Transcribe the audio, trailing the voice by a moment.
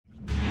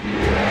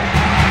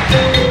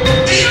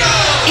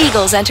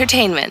Eagles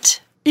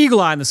Entertainment.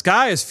 Eagle Eye in the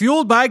Sky is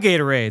fueled by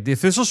Gatorade, the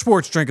official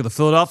sports drink of the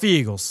Philadelphia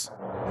Eagles.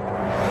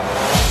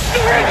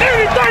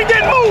 Anything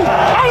that moves,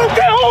 I don't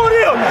care who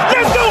it is.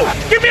 Let's go.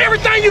 Give me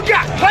everything you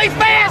got. Play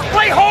fast,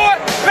 play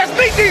hard. Let's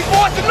beat these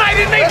boys tonight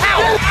in their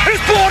house.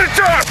 It's party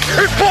time.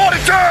 It's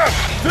party time.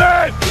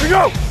 There we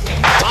go.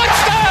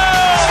 Touchdown!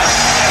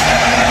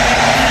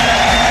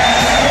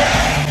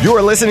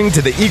 You're listening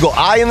to the Eagle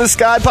Eye in the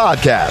Sky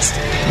podcast.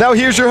 Now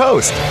here's your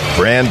host,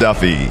 Fran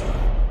Duffy.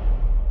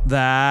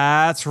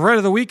 That's Red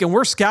of the Week, and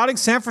we're scouting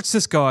San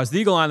Francisco as the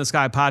Eagle Eye in the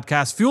Sky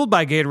podcast, fueled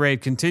by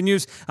Gatorade,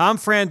 continues. I'm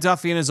Fran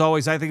Duffy, and as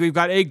always, I think we've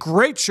got a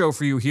great show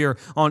for you here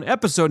on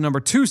episode number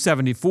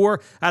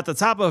 274. At the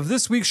top of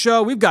this week's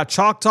show, we've got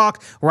Chalk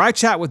Talk, where I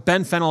chat with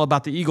Ben Fennell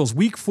about the Eagles'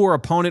 Week 4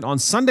 opponent on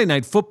Sunday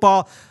Night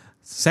Football.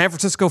 San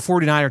Francisco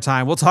 49er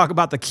time. We'll talk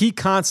about the key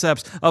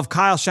concepts of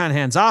Kyle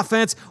Shanahan's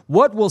offense,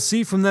 what we'll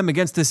see from them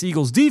against this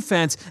Eagles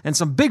defense, and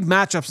some big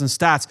matchups and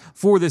stats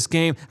for this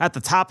game at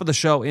the top of the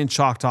show in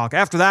Chalk Talk.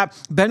 After that,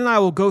 Ben and I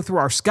will go through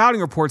our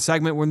scouting report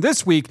segment when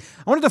this week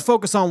I wanted to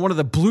focus on one of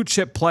the blue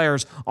chip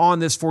players on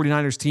this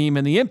 49ers team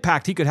and the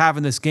impact he could have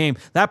in this game.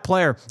 That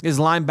player is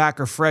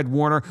linebacker Fred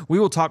Warner. We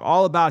will talk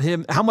all about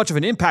him, how much of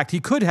an impact he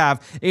could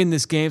have in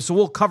this game. So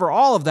we'll cover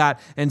all of that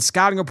in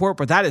scouting report,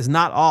 but that is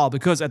not all,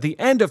 because at the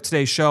end of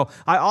today's show,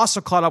 I also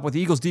caught up with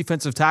Eagles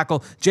defensive tackle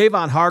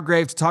Javon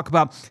Hargrave to talk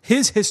about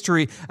his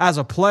history as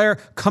a player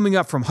coming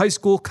up from high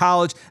school,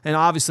 college, and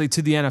obviously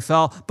to the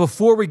NFL.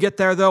 Before we get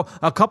there, though,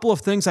 a couple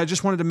of things I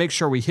just wanted to make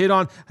sure we hit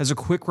on as a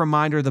quick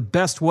reminder. The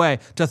best way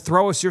to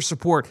throw us your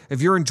support,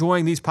 if you're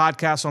enjoying these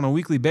podcasts on a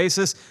weekly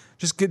basis,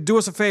 just do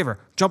us a favor.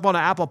 Jump on to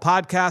Apple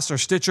Podcasts or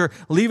Stitcher.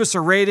 Leave us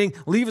a rating.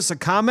 Leave us a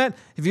comment.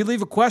 If you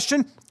leave a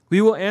question, we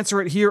will answer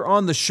it here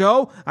on the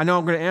show. I know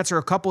I'm going to answer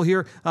a couple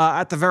here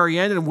at the very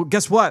end. And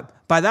guess what?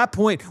 By that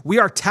point, we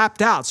are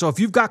tapped out. So if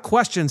you've got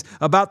questions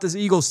about this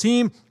Eagles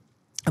team,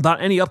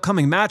 about any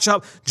upcoming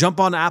matchup, jump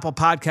on to Apple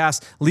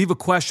Podcasts, leave a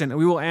question, and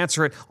we will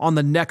answer it on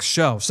the next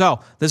show. So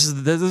this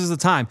is the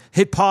time.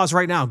 Hit pause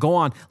right now. Go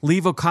on,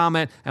 leave a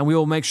comment, and we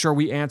will make sure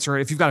we answer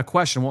it. If you've got a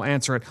question, we'll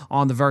answer it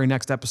on the very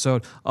next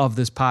episode of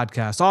this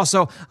podcast.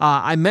 Also,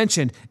 I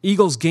mentioned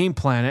Eagles game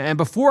plan. And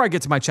before I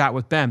get to my chat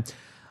with Ben,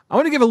 I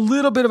want to give a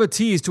little bit of a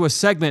tease to a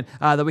segment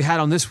that we had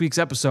on this week's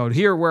episode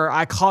here, where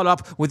I caught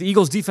up with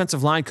Eagles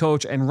defensive line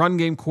coach and run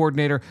game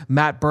coordinator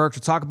Matt Burke to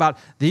talk about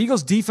the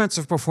Eagles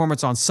defensive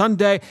performance on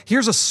Sunday.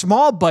 Here's a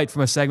small bite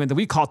from a segment that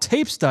we call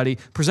Tape Study,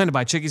 presented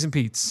by Chickies and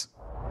Pete's.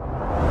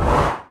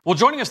 Well,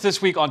 joining us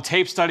this week on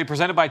Tape Study,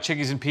 presented by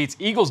Chickies and Pete's,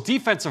 Eagles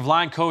defensive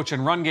line coach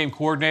and run game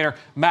coordinator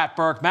Matt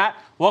Burke. Matt,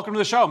 welcome to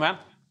the show, man.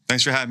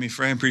 Thanks for having me,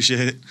 Fran.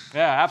 Appreciate it.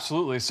 Yeah,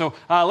 absolutely. So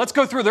let's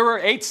go through. There were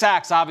 8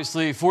 sacks,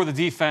 obviously, for the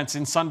defense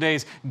in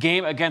Sunday's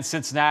game against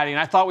Cincinnati, and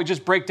I thought we'd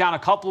just break down a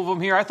couple of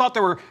them here. I thought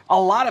there were a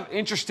lot of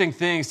interesting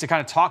things to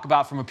kind of talk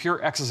about from a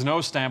pure X's and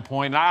O's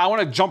standpoint, and I want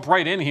to jump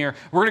right in here.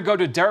 We're going to go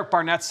to Derek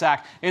Barnett's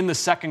sack in the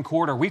second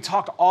quarter. We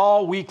talked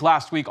all week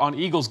last week on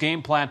Eagles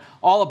game plan,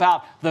 all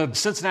about the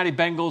Cincinnati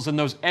Bengals and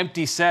those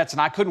empty sets,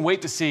 and I couldn't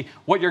wait to see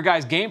what your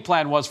guys' game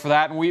plan was for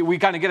that, and we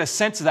kind of get a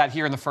sense of that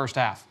here in the first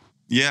half.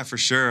 Yeah, for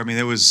sure. I mean,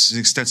 it was an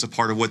extensive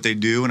part of what they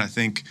do, and I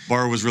think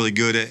Barr was really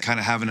good at kind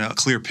of having a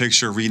clear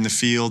picture, reading the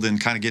field,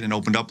 and kind of getting it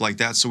opened up like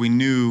that. So we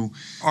knew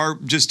our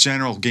just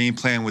general game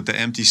plan with the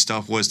empty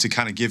stuff was to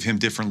kind of give him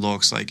different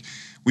looks. Like,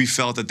 we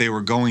felt that they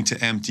were going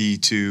to empty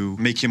to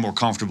make him more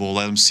comfortable,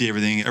 let him see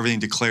everything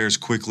declares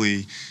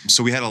quickly.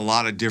 So we had a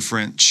lot of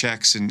different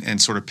checks and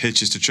sort of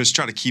pitches to just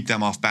try to keep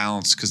them off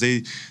balance, because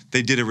they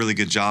did a really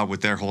good job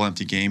with their whole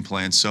empty game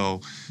plan. So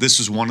this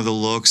was one of the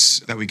looks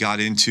that we got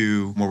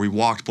into where we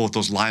walked both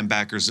those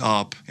linebackers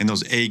up in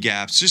those A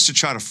gaps just to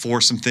try to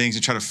force some things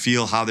and try to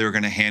feel how they were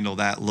going to handle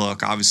that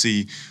look.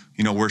 Obviously,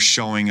 you know, we're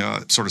showing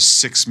a sort of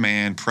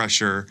 6-man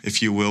pressure,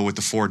 if you will, with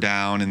the 4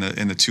 down and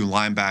the 2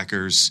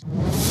 linebackers.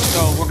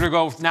 So we're going to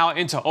go now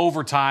into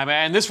overtime.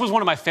 And this was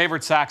one of my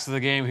favorite sacks of the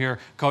game here,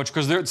 Coach,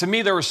 because to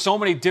me, there were so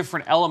many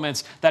different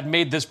elements that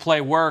made this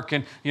play work.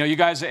 And, you know, you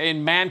guys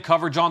in man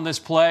coverage on this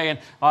play. And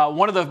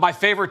one of my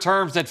favorite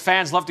terms that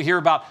fans love to hear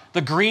about,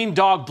 the green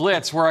dog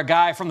blitz, where a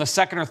guy from the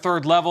second or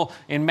third level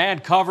in man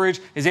coverage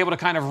is able to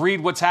kind of read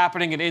what's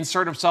happening and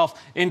insert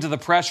himself into the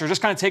pressure.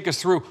 Just kind of take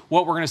us through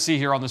what we're going to see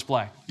here on this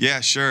play. Yeah,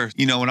 sure.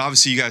 You know, and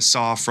obviously you guys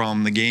saw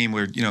from the game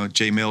where, you know,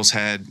 Jay Mills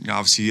had, you know,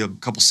 obviously a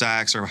couple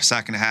sacks or a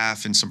sack and a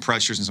half and some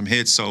pressures and some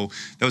hits. So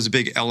that was a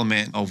big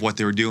element of what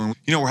they were doing.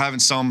 You know, we're having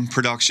some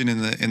production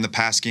in the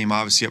pass game,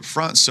 obviously up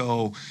front.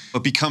 So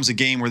it becomes a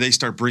game where they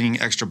start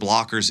bringing extra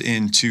blockers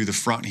into the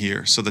front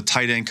here. So the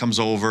tight end comes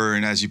over,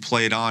 and as you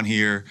play it on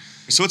here,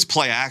 so it's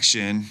play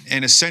action,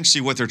 and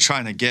essentially what they're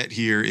trying to get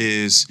here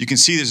is, you can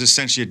see there's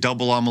essentially a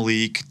double on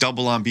Malik,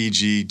 double on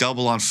BG,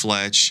 double on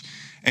Fletch,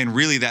 And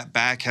really that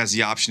back has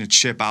the option to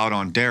chip out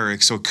on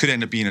Derek. So it could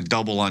end up being a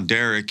double on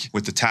Derek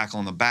with the tackle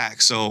in the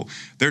back. So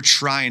they're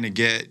trying to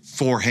get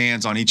 4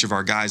 hands on each of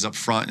our guys up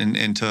front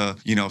and to,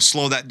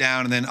 slow that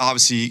down. And then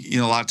obviously,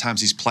 a lot of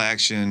times these play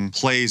action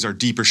plays are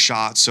deeper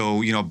shots.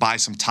 So, buy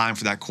some time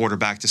for that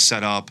quarterback to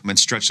set up and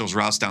stretch those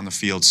routes down the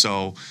field.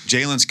 So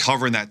Jalen's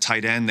covering that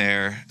tight end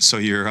there. So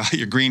your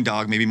green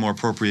dog may be more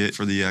appropriate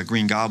for the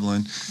green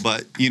goblin.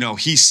 But,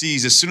 he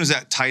sees as soon as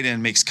that tight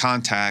end makes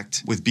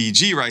contact with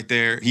BG right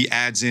there, he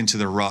adds into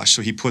the rush.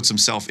 So he puts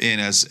himself in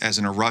as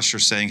in a rusher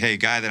saying, hey,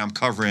 guy that I'm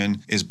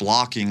covering is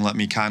blocking. Let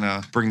me kind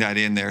of bring that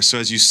in there. So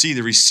as you see,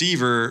 the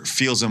receiver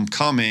feels him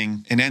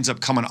coming and ends up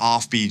coming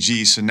off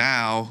BG. So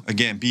now,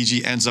 again,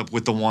 BG ends up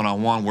with the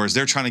one-on-one, whereas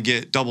they're trying to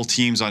get double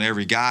teams on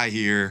every guy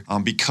here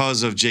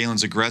because of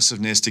Jalen's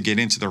aggressiveness to get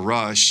into the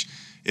rush.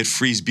 It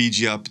frees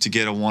BG up to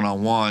get a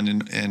one-on-one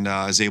and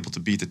is able to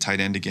beat the tight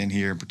end again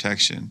here in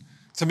protection.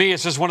 To me,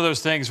 it's just one of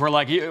those things where,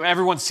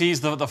 everyone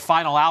sees the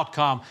final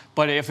outcome,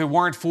 but if it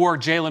weren't for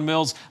Jalen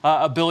Mills'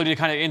 ability to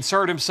kind of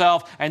insert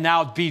himself, and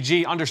now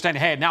BG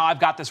understanding, hey, now I've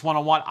got this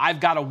one-on-one,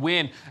 I've got to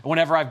win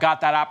whenever I've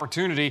got that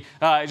opportunity,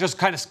 it's just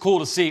kind of cool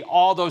to see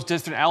all those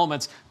different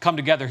elements come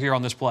together here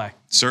on this play.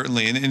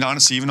 Certainly. And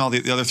honestly, even all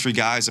the other 3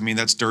 guys,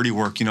 that's dirty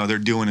work, they're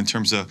doing in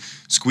terms of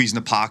squeezing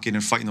the pocket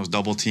and fighting those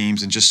double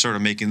teams and just sort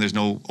of making there's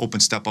no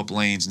open step-up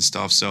lanes and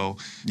stuff. So,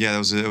 yeah,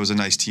 it was a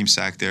nice team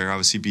sack there.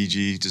 Obviously,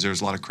 BG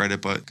deserves a lot of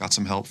credit, but got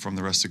some help from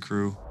the rest of the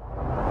crew.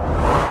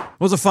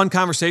 It was a fun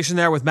conversation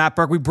there with Matt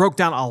Burke. We broke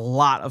down a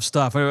lot of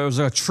stuff. It was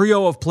a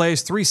trio of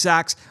plays, 3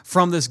 sacks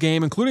from this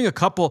game, including a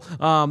couple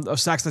of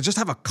sacks that just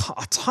have a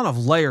ton of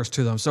layers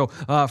to them. So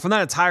from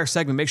that entire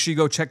segment, make sure you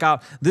go check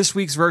out this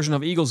week's version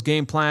of Eagles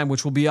Game Plan,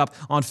 which will be up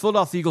on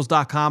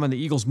PhiladelphiaEagles.com and the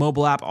Eagles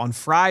mobile app on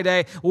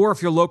Friday. Or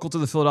if you're local to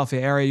the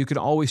Philadelphia area, you can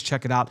always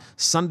check it out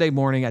Sunday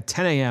morning at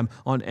 10 a.m.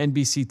 on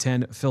NBC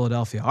 10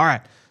 Philadelphia. All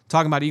right.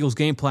 Talking about Eagles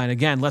Game Plan,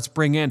 again, let's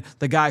bring in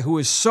the guy who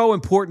is so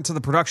important to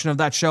the production of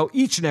that show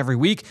each and every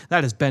week.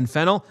 That is Ben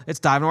Fennell. It's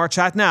dive into our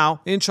chat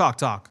now in Chalk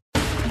Talk.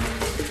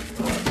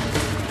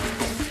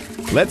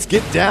 Let's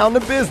get down to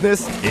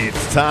business.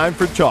 It's time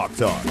for Chalk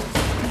Talk.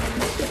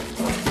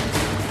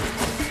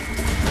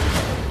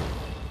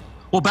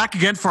 Well, back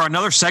again for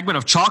another segment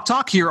of Chalk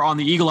Talk here on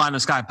the Eagle Eye in the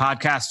Sky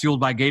podcast,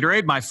 fueled by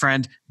Gatorade. My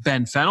friend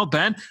Ben Fennell.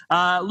 Ben,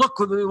 look,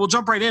 we'll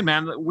jump right in,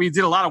 man. We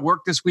did a lot of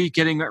work this week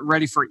getting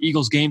ready for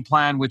Eagles Game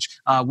Plan, which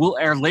will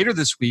air later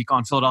this week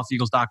on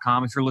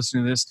PhiladelphiaEagles.com. If you're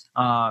listening to this,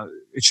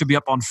 it should be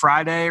up on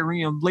Friday or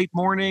late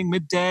morning,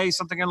 midday,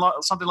 something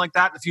like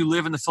that. If you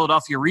live in the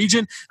Philadelphia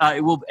region,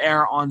 it will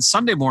air on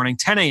Sunday morning,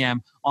 10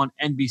 a.m. on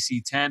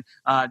NBC 10.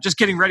 Just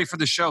getting ready for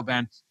the show,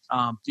 Ben.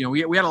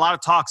 We had a lot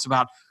of talks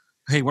about,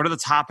 hey, what are the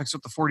topics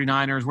with the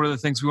 49ers? What are the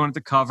things we wanted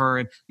to cover?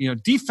 And,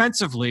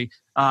 defensively,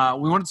 we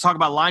wanted to talk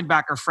about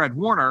linebacker Fred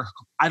Warner.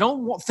 I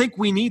don't think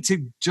we need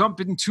to jump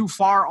in too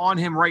far on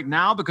him right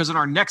now because in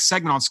our next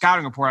segment on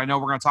Scouting Report, I know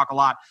we're going to talk a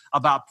lot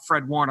about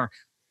Fred Warner.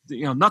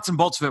 Nuts and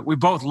bolts of it, we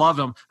both loved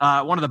him.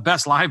 One of the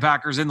best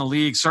linebackers in the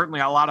league, certainly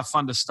a lot of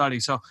fun to study.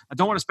 So I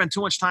don't want to spend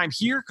too much time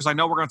here because I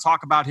know we're going to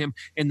talk about him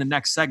in the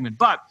next segment.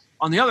 But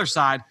on the other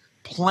side,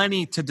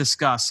 plenty to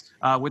discuss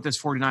with this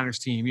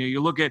 49ers team. You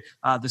look at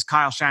this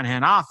Kyle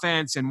Shanahan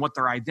offense and what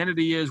their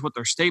identity is, what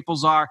their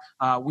staples are.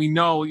 We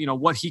know,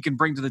 what he can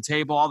bring to the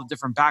table, all the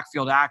different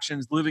backfield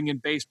actions, living in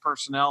base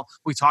personnel.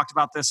 We talked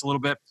about this a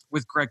little bit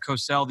with Greg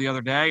Cosell the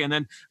other day. And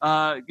then,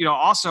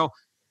 also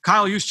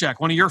Kyle Juszczyk,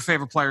 one of your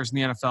favorite players in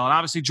the NFL, and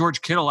obviously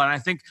George Kittle. And I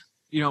think,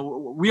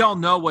 we all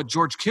know what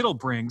George Kittle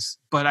brings,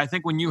 but I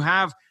think when you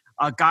have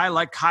a guy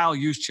like Kyle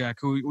Juszczyk,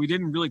 who we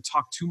didn't really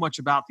talk too much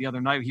about the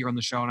other night here on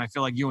the show, and I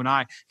feel like you and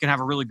I can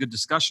have a really good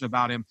discussion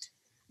about him,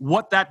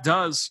 what that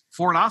does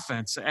for an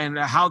offense and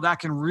how that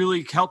can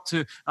really help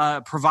to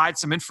provide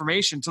some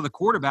information to the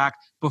quarterback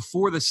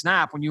before the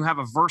snap when you have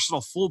a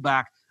versatile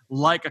fullback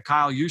like a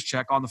Kyle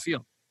Juszczyk on the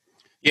field.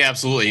 Yeah,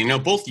 absolutely.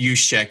 Both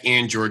Juszczyk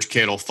and George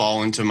Kittle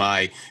fall into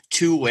my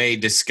two-way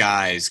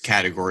disguise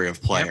category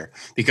of player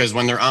because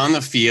when they're on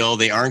the field,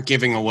 they aren't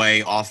giving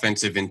away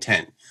offensive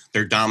intent.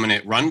 They're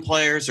dominant run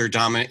players. They're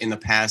dominant in the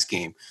pass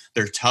game.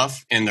 They're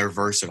tough and they're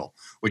versatile,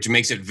 which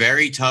makes it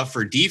very tough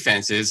for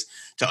defenses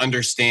to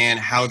understand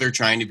how they're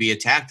trying to be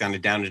attacked on a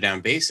down-to-down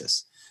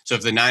basis. So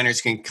if the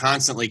Niners can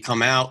constantly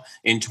come out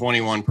in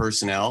 21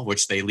 personnel,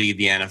 which they lead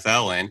the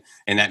NFL in,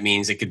 and that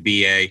means it could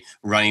be a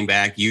running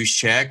back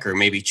Juszczyk or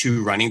maybe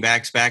 2 running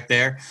backs back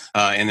there,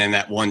 and then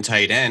that 1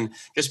 tight end,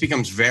 just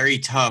becomes very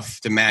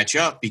tough to match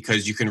up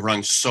because you can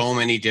run so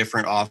many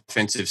different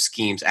offensive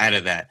schemes out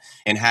of that.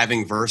 And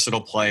having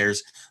versatile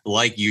players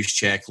like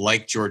Juszczyk,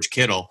 like George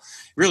Kittle,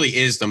 really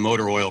is the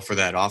motor oil for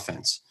that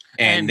offense.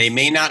 And they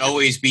may not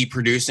always be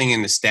producing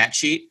in the stat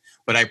sheet,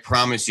 but I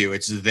promise you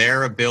it's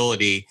their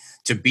ability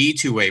to be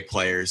two-way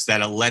players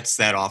that lets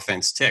that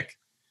offense tick.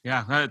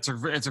 Yeah, it's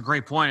a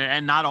great point.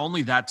 And not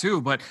only that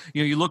too, but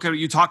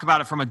you talk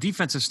about it from a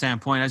defensive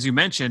standpoint, as you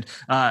mentioned,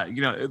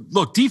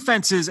 look,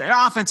 defenses and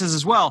offenses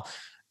as well.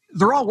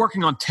 they're all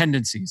working on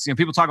tendencies.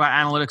 People talk about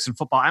analytics in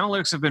football.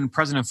 Analytics have been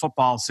present in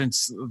football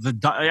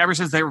ever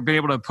since they were been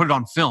able to put it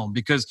on film,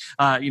 because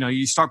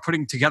you start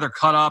putting together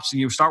cut-ups and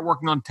you start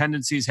working on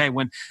tendencies. Hey,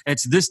 when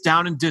it's this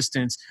down and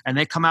distance and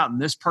they come out in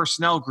this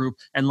personnel group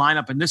and line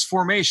up in this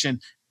formation,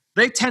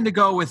 they tend to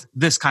go with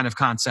this kind of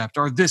concept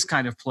or this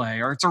kind of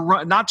play, or it's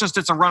not just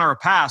it's a run or a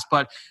pass,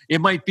 but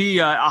it might be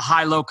a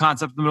high-low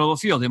concept in the middle of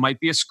the field. It might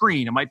be a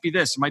screen. It might be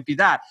this. It might be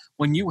that.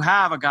 When you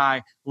have a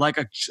guy like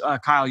a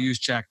Kyle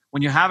Juszczyk,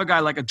 when you have a guy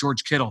like a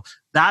George Kittle,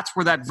 that's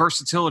where that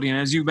versatility, and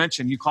as you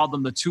mentioned, you called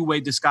them the two-way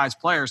disguise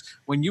players.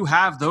 When you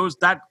have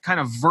that kind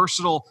of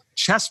versatile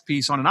chess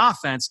piece on an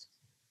offense,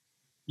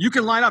 you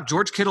can line up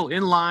George Kittle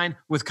in line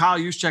with Kyle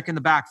Juszczyk in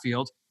the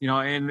backfield,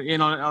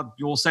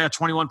 we'll say a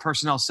 21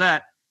 personnel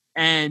set,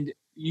 and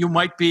you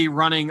might be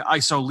running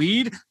ISO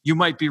lead. You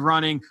might be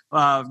running,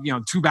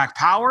 two-back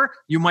power.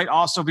 You might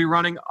also be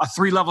running a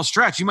three-level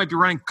stretch. You might be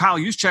running Kyle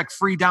Juszczyk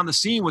free down the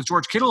seam with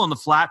George Kittle on the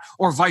flat,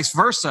 or vice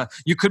versa.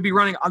 You could be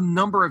running a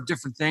number of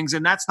different things,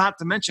 and that's not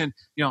to mention,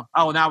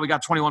 now we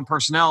got 21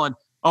 personnel, and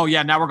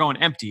now we're going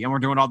empty, and we're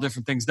doing all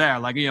different things there,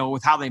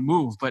 with how they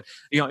move. But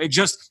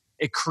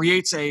it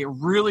creates a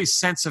really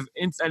sense of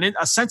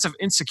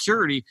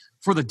insecurity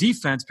for the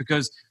defense,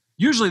 because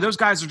usually those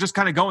guys are just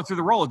kind of going through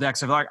the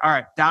Rolodex of like, all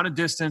right, down and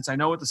distance. I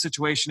know what the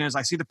situation is.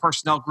 I see the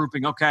personnel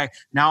grouping. Okay,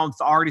 now I'm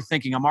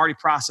already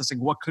processing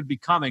what could be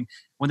coming.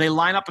 When they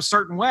line up a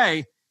certain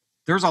way,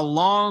 there's a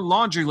long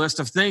laundry list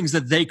of things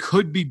that they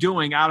could be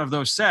doing out of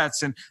those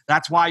sets. And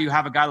that's why you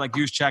have a guy like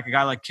Juszczyk, a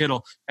guy like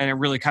Kittle, and it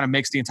really kind of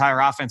makes the entire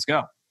offense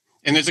go.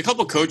 And there's a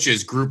couple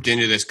coaches grouped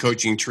into this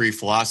coaching tree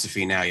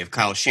philosophy now. You have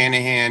Kyle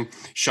Shanahan,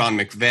 Sean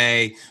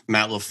McVay,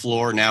 Matt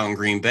LaFleur now in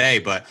Green Bay.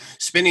 But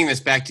spinning this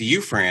back to you,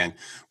 Fran,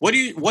 what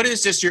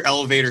is just your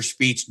elevator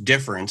speech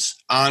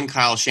difference on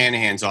Kyle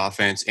Shanahan's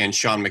offense and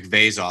Sean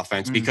McVay's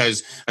offense? Mm-hmm.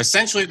 Because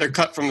essentially they're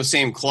cut from the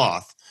same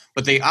cloth,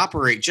 but they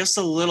operate just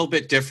a little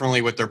bit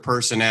differently with their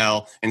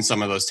personnel and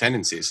some of those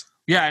tendencies.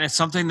 Yeah, and it's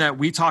something that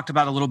we talked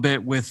about a little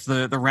bit with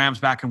the Rams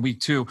back in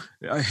week 2.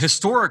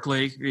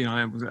 Historically,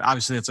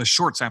 obviously it's a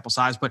short sample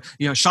size, but,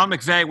 Sean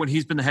McVay, when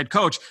he's been the head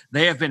coach,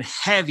 they have been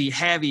heavy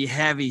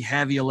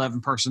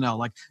 11 personnel.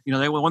 Like,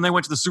 when they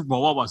went to the Super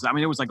Bowl, what was that? I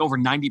mean, it was like over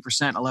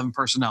 90% 11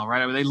 personnel,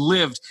 right? I mean, they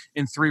lived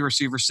in 3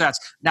 receiver sets.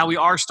 Now we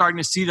are starting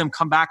to see them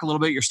come back a little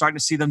bit. You're starting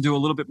to see them do a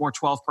little bit more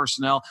 12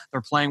 personnel.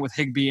 They're playing with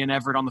Higbee and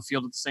Everett on the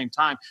field at the same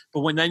time.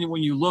 But when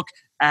you look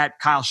at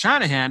Kyle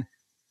Shanahan,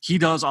 he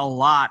does a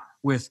lot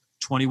with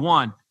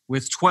 21,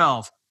 with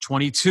 12,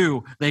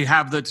 22. They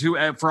have the two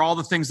for all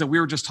the things that we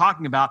were just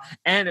talking about.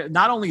 And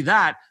not only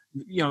that,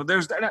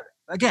 there's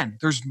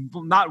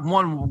not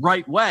one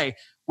right way.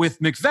 With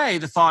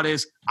McVay, the thought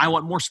is, I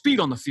want more speed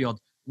on the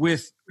field.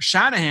 With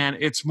Shanahan,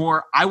 it's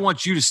more, I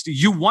want you to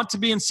you want to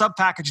be in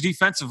sub-package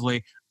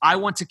defensively. I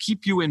want to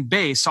keep you in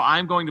base, so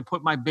I'm going to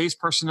put my base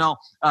personnel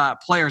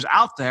players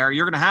out there.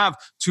 You're going to have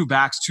 2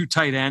 backs, 2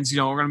 tight ends.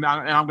 I'm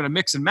going to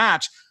mix and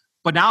match.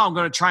 But now I'm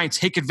going to try and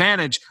take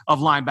advantage of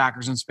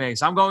linebackers in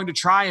space. I'm going to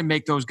try and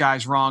make those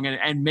guys wrong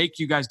and make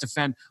you guys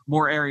defend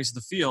more areas of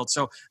the field.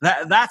 So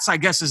that's, I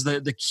guess, is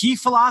the key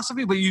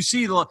philosophy. But you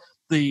see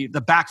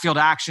the backfield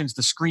actions,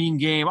 the screen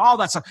game, all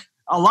that stuff.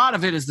 A lot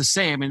of it is the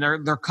same, and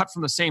they're cut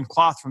from the same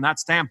cloth from that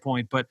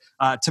standpoint. But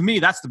to me,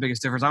 that's the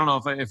biggest difference. I don't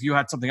know if you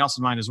had something else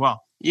in mind as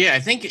well. Yeah,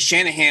 I think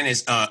Shanahan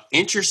is an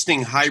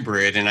interesting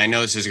hybrid, and I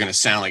know this is going to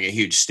sound like a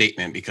huge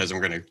statement because I'm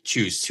going to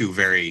choose 2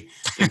 very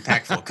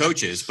impactful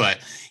coaches, but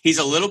he's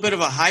a little bit of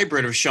a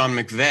hybrid of Sean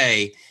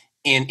McVay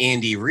and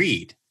Andy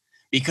Reid,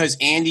 because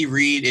Andy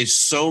Reid is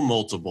so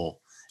multiple.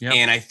 Yep.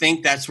 And I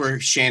think that's where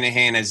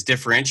Shanahan has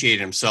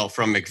differentiated himself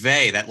from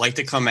McVay, that like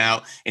to come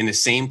out in the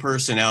same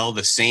personnel,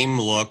 the same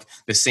look,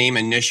 the same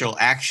initial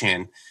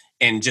action,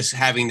 and just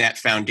having that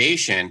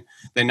foundation.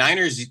 The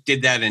Niners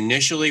did that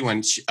initially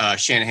when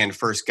Shanahan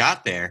first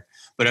got there,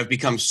 but have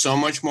become so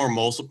much more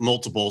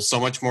multiple, so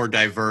much more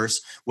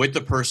diverse with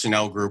the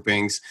personnel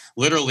groupings,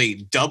 literally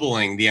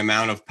doubling the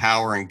amount of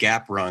power and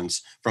gap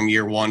runs from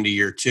year 1 to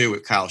year 2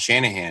 with Kyle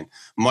Shanahan.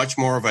 Much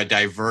more of a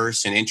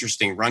diverse and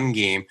interesting run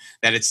game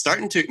that it's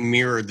starting to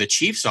mirror the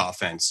Chiefs'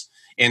 offense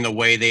in the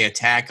way they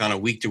attack on a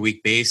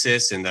week-to-week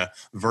basis and the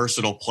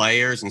versatile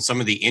players and some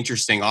of the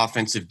interesting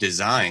offensive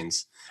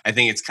designs. I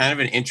think it's kind of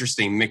an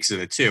interesting mix of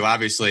the two.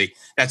 Obviously,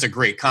 that's a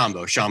great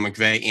combo. Sean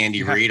McVay,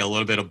 Andy Reid, a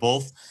little bit of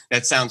both.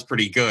 That sounds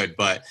pretty good,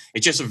 but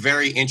it's just a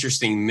very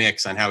interesting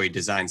mix on how he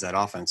designs that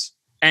offense.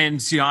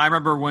 And, I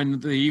remember when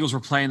the Eagles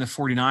were playing the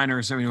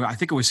 49ers, I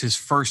think it was his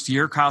first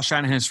year, Kyle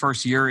Shanahan's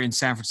first year in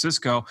San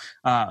Francisco.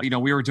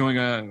 We were doing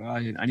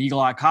an Eagle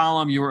Eye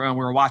column. We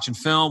were watching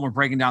film. We're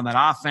breaking down that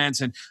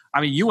offense. And,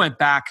 you went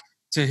back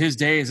to his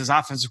days as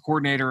offensive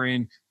coordinator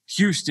in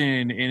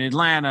Houston, in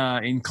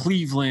Atlanta, in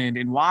Cleveland,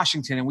 in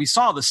Washington, and we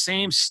saw the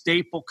same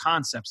staple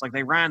concepts. Like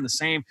they ran the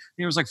same,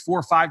 it was like 4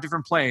 or 5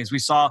 different plays. We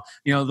saw,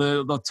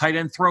 the tight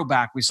end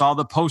throwback. We saw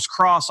the post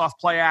cross off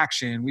play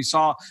action. We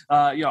saw,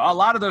 a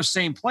lot of those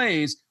same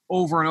plays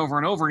over and over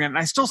and over again. And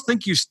I still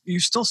think you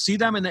still see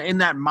them in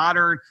that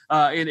modern,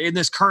 in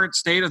this current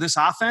state of this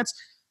offense.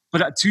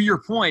 But to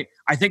your point,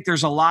 I think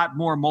there's a lot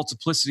more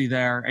multiplicity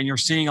there, and you're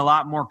seeing a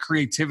lot more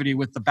creativity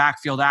with the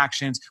backfield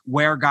actions,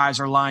 where guys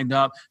are lined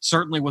up.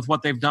 Certainly with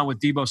what they've done with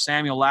Deebo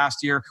Samuel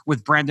last year,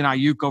 with Brandon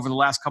Ayuk over the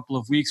last couple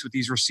of weeks with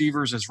these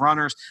receivers as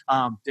runners.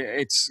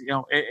 It's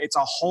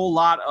a whole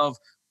lot of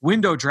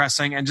window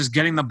dressing and just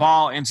getting the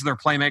ball into their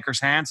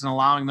playmakers' hands and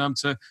allowing them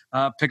to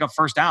pick up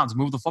first downs,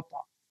 move the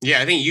football. Yeah,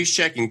 I think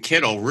Juszczyk and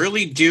Kittle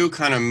really do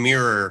kind of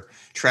mirror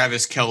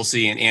Travis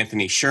Kelce and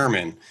Anthony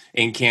Sherman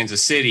in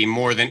Kansas City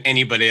more than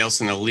anybody else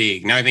in the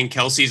league. Now, I think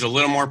Kelce's a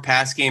little more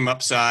pass game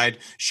upside.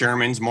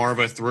 Sherman's more of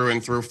a through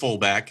and through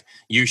fullback.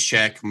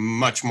 Juszczyk,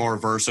 much more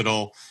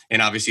versatile.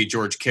 And obviously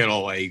George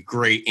Kittle, a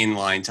great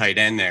inline tight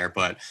end there.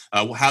 But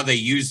how they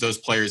use those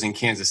players in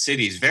Kansas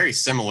City is very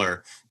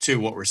similar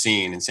to what we're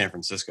seeing in San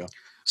Francisco.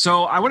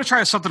 So I want to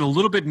try something a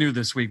little bit new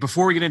this week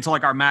before we get into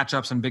like our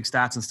matchups and big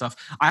stats and stuff.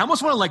 I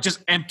almost want to like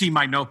just empty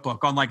my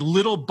notebook on like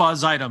little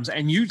buzz items,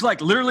 and you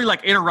like literally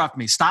like interrupt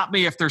me, stop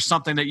me if there's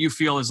something that you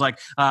feel is like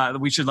that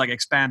we should like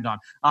expand on.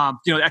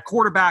 At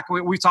quarterback,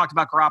 we talked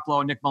about Garoppolo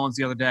and Nick Mullins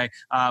the other day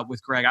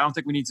with Greg. I don't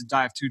think we need to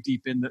dive too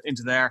deep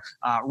into there.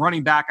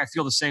 Running back, I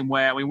feel the same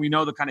way. I mean, we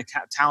know the kind of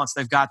talents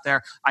they've got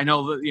there. I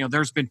know that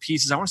there's been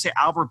pieces. I want to say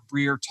Albert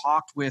Breer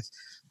talked with.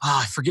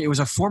 I forget. It was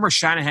a former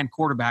Shanahan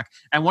quarterback.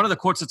 And one of the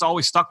quotes that's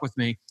always stuck with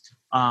me,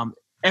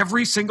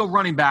 every single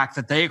running back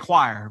that they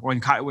acquire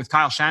with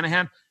Kyle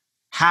Shanahan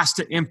has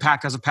to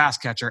impact as a pass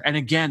catcher. And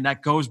again,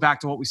 that goes back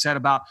to what we said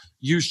about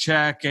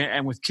Juszczyk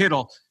and with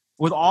Kittle.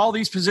 With all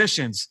these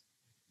positions,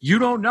 you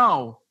don't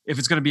know if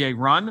it's going to be a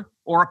run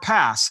or a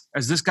pass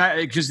as this guy,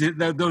 because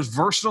those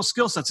versatile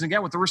skill sets. And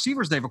again, with the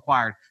receivers they've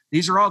acquired,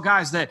 these are all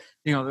guys that,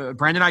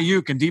 Brandon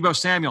Ayuk and Deebo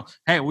Samuel,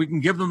 hey, we can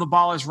give them the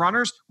ball as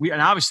runners.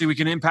 And obviously we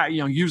can impact,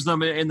 use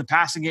them in the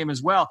passing game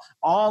as well.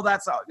 All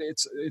that's,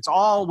 it's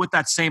all with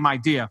that same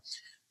idea.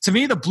 To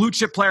me, the blue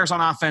chip players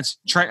on offense,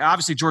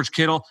 obviously George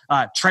Kittle,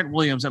 Trent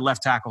Williams at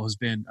left tackle has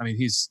been,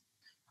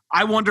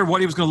 I wonder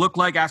what he was going to look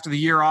like after the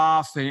year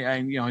off,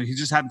 and he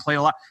just hadn't played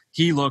a lot.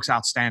 He looks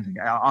outstanding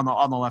on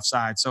the left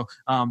side. So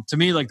to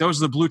me, like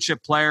those are the blue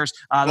chip players.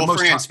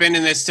 Fran,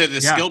 spending this to the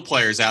skilled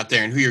players out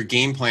there and who you're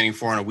game planning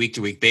for on a week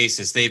to week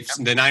basis.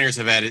 The Niners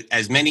have had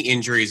as many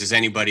injuries as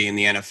anybody in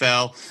the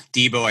NFL.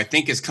 Deebo, I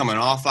think, is coming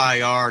off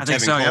IR.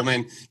 Tevin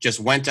Coleman just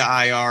went to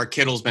IR.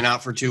 Kittle's been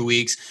out for 2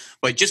 weeks.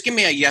 But just give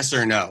me a yes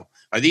or no.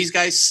 Are these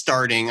guys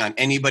starting on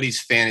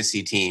anybody's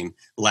fantasy team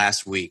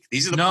last week?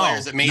 These are the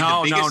players that made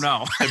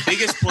the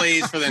biggest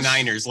plays for the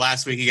Niners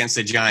last week against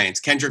the Giants.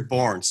 Kendrick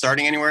Bourne,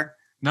 starting anywhere?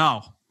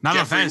 No, not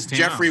on fantasy team.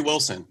 Jeffrey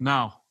Wilson?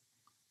 No.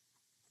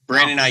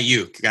 Brandon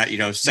Ayuk got,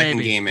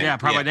 second game in. Yeah,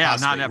 probably. Yeah,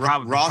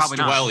 probably. Ross probably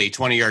Dwelley,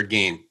 20-yard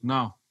gain.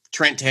 No.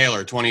 Trent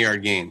Taylor,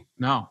 20-yard gain.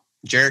 No.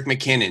 Jerick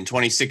McKinnon,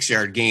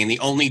 26-yard gain. The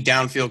only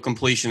downfield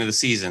completion of the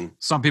season.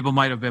 Some people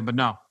might have been, but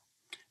no.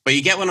 But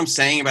you get what I'm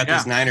saying about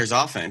this Niners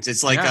offense.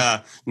 It's like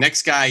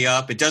next guy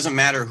up. It doesn't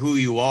matter who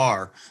you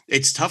are.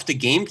 It's tough to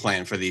game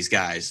plan for these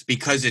guys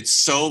because it's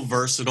so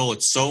versatile,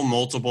 it's so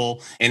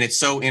multiple, and it's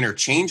so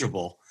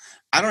interchangeable.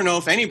 I don't know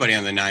if anybody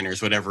on the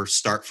Niners would ever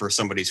start for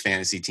somebody's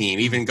fantasy team,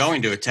 even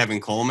going to a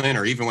Tevin Coleman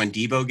or even when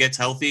Deebo gets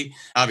healthy.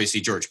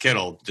 Obviously, George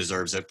Kittle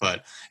deserves it,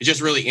 but it's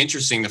just really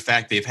interesting the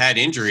fact they've had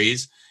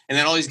injuries. And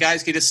then all these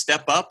guys get to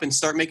step up and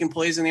start making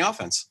plays in the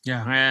offense.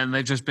 Yeah, and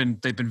they've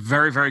been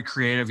very, very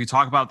creative. You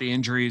talk about the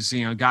injuries,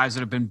 guys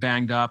that have been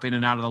banged up in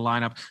and out of the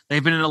lineup.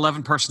 They've been in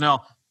 11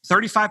 personnel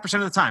 35%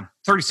 of the time,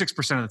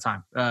 36% of the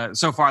time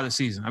so far this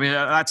season. I mean,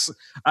 that's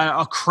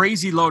a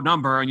crazy low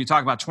number. And you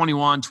talk about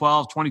 21,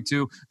 12,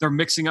 22. They're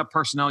mixing up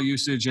personnel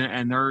usage,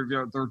 and they're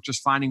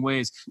just finding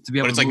ways to be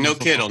able to. But it's like no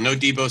Kittle, no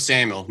Deebo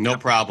Samuel, no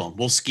problem.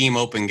 We'll scheme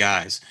open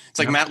guys. It's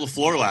like Matt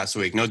LaFleur last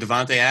week. No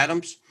Devontae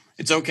Adams.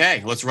 It's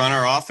okay. Let's run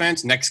our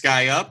offense, next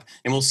guy up,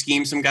 and we'll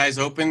scheme some guys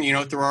open,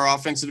 through our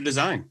offensive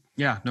design.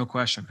 Yeah, no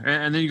question.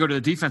 And then you go to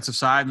the defensive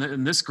side, and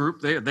in this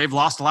group, they've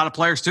lost a lot of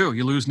players too.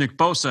 You lose Nick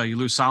Bosa, you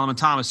lose Solomon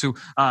Thomas, who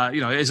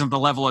isn't the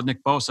level of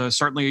Nick Bosa.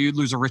 Certainly, you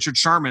lose a Richard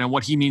Sherman and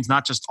what he means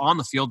not just on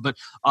the field but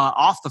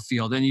off the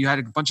field. And you had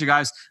a bunch of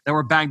guys that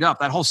were banged up.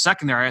 That whole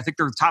secondary, I think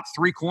their top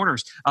three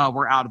corners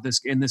were out of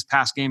in this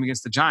past game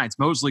against the Giants.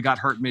 Mosley got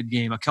hurt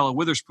mid-game. Akella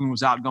Witherspoon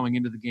was out going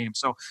into the game.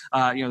 So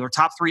their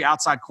top three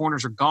outside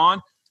corners are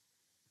gone.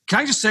 Can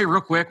I just say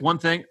real quick one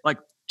thing? Like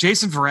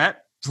Jason Verrett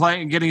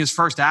playing and getting his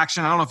first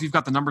action. I don't know if you've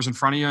got the numbers in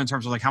front of you in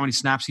terms of like how many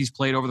snaps he's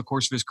played over the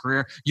course of his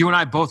career. You and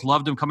I both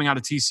loved him coming out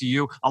of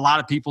TCU. A lot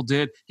of people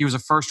did. He was a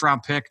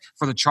first-round pick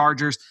for the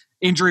Chargers.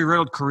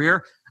 Injury-riddled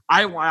career.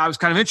 I was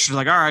kind of interested.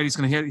 Like, all right,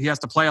 he has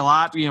to play a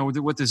lot.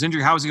 With his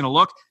injury, how is he going to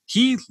look?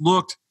 He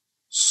looked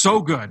so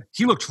good.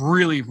 He looked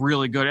really,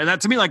 really good. And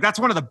that to me, like that's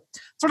one of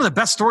the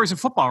best stories in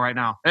football right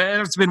now.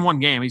 And it's been one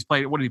game. He's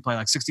played. What did he play?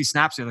 Like 60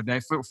 snaps the other day,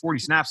 40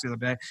 snaps the other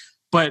day.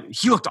 But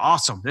he looked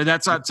awesome.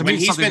 That's to me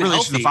something really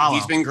interesting to follow.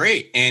 He's been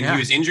great, and he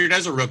was injured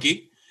as a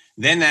rookie.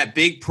 Then that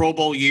big Pro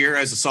Bowl year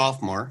as a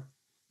sophomore.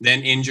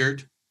 Then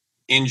injured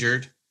in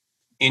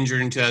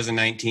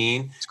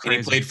 2019, and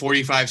he played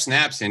 45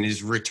 snaps. And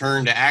his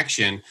return to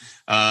action,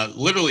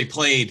 literally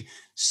played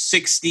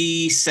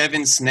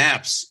 67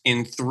 snaps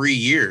in 3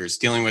 years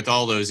dealing with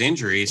all those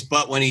injuries.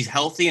 But when he's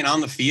healthy and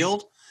on the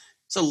field,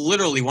 it's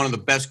literally one of the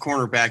best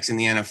cornerbacks in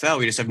the NFL.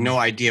 We just have no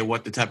idea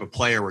what the type of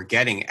player we're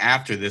getting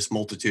after this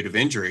multitude of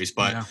injuries.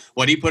 But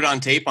what he put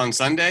on tape on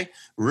Sunday,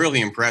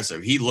 really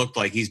impressive. He looked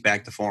like he's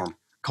back to form.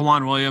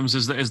 Kawan Williams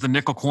is the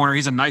nickel corner.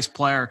 He's a nice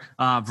player.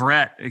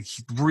 Verrett,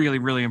 really,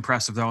 really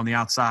impressive, though, on the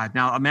outside.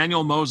 Now,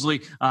 Emmanuel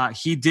Moseley,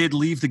 he did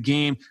leave the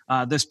game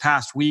this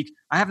past week.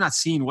 I have not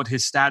seen what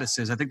his status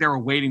is. I think they were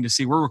waiting to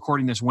see. We're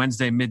recording this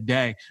Wednesday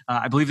midday.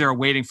 I believe they were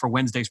waiting for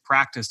Wednesday's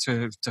practice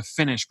to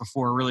finish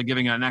before really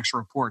giving an extra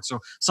report. So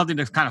something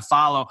to kind of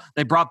follow.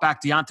 They brought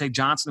back Deontay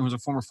Johnson, who was a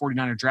former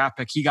 49er draft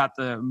pick. He got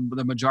the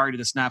majority of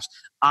the snaps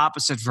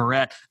opposite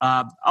Verrett.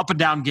 Up and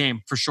down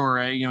game for sure,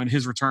 in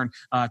his return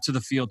to the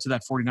field, to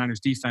that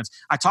 49ers defense.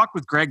 I talked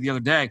with Greg the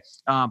other day,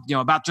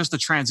 about just the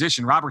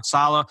transition. Robert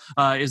Saleh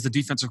is the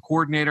defensive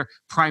coordinator,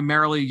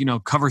 primarily,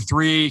 cover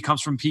 3,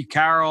 comes from Pete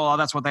Carroll.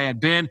 That's what they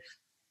had been.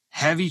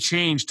 Heavy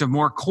change to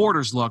more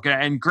quarters look.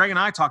 And Greg and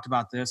I talked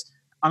about this.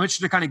 I'm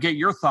interested to kind of get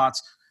your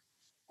thoughts.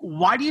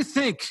 Why do you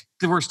think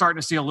that we're starting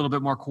to see a little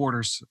bit more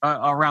quarters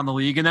around the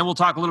league? And then we'll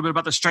talk a little bit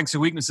about the strengths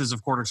and weaknesses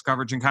of quarters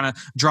coverage and kind of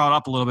draw it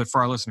up a little bit for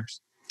our listeners.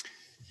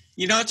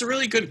 It's a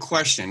really good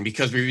question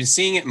because we've been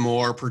seeing it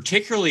more,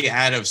 particularly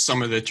out of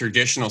some of the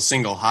traditional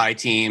single high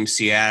teams,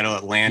 Seattle,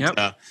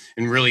 Atlanta,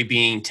 and really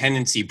being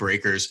tendency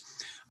breakers.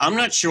 I'm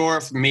not sure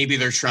if maybe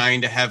they're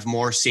trying to have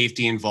more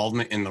safety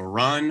involvement in the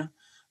run.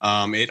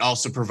 It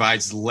also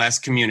provides less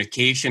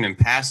communication and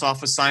pass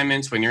off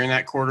assignments when you're in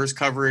that quarters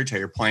coverage, how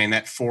you're playing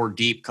that 4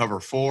 deep cover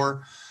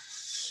 4.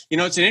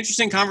 It's an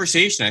interesting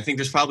conversation. I think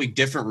there's probably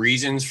different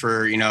reasons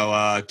for,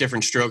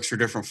 different strokes for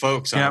different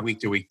folks on a week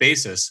to week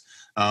basis.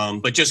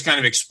 But just kind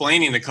of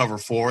explaining the cover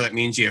 4, that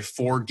means you have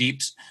 4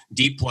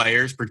 deep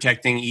players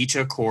protecting each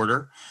a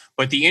quarter.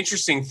 But the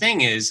interesting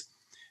thing is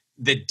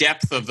the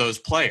depth of those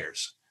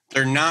players.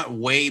 They're not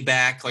way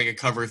back like a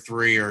cover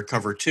 3 or a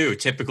cover 2.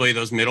 Typically,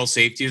 those middle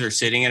safeties are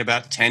sitting at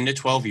about 10 to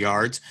 12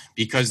 yards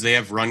because they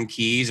have run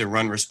keys and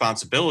run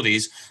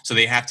responsibilities. So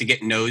they have to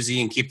get nosy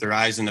and keep their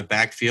eyes in the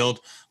backfield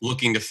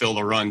looking to fill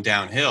the run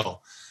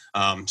downhill.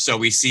 So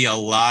we see a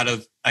lot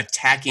of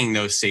attacking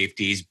those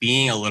safeties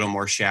being a little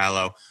more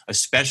shallow,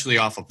 especially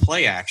off of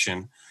play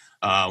action,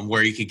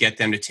 where you could get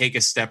them to take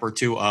a step or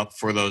 2 up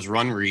for those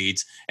run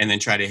reads and then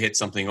try to hit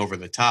something over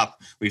the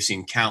top. We've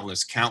seen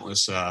countless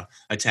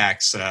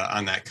attacks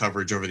on that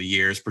coverage over the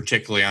years,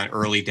 particularly on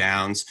early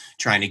downs,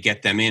 trying to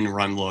get them in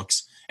run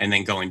looks and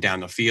then going down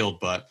the field.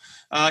 But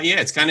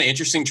it's kind of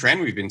interesting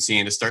trend we've been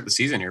seeing to start the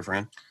season here,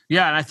 Fran.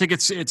 Yeah, and I think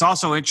it's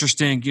also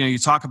interesting. You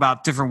talk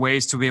about different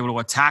ways to be able to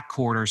attack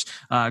quarters.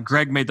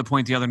 Greg made the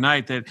point the other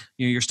night that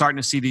you're starting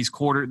to see these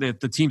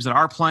the teams that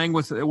are playing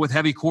with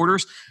heavy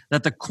quarters,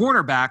 that the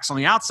cornerbacks on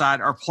the outside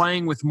are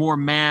playing with more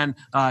man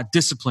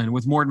discipline,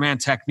 with more man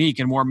technique,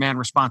 and more man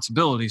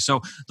responsibility.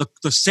 So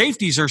the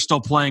safeties are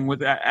still playing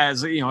with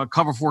as a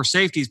cover 4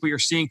 safeties, but you're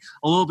seeing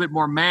a little bit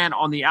more man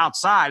on the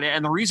outside.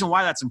 And the reason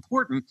why that's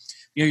important,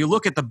 you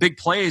look at the big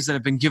plays that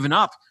have been given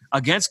up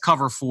against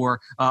cover 4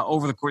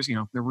 over the course.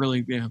 They're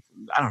really,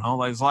 I don't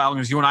know, as long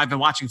as you and I have been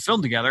watching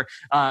film together,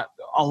 a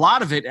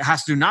lot of it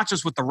has to do not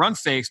just with the run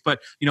fakes, but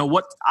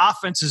what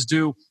offenses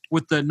do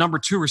with the number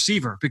 2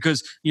 receiver,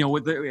 because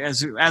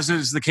as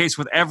is the case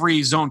with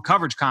every zone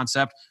coverage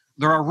concept,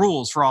 there are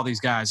rules for all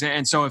these guys.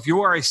 And so if you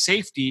are a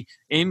safety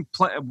in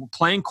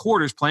playing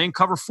quarters, playing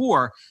cover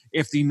 4,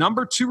 if the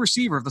number 2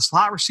 receiver, if the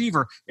slot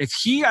receiver, if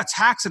he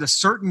attacks at a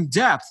certain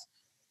depth,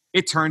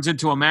 it turns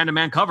into a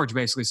man-to-man coverage,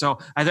 basically. So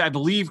I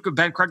believe,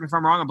 Ben, correct me if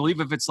I'm wrong, I believe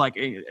if it's like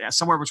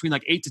somewhere between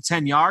like 8 to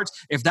 10 yards,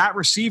 if that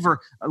receiver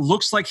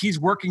looks like he's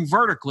working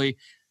vertically,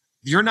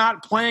 you're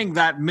not playing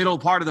that middle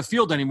part of the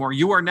field anymore.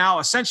 You are now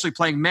essentially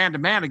playing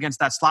man-to-man against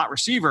that slot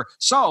receiver.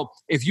 So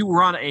if you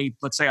run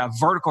let's say a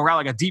vertical route,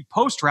 like a deep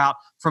post route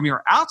from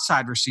your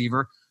outside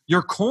receiver,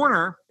 your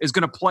corner is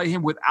going to play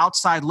him with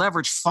outside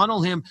leverage,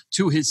 funnel him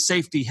to his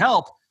safety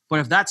help. But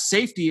if that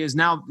safety is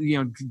now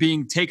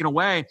being taken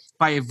away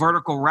by a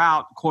vertical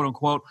route, quote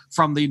unquote,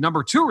 from the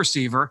number 2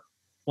 receiver,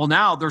 well,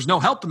 now there's no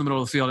help in the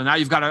middle of the field, and now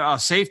you've got a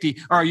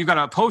safety, or you've got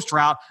a post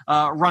route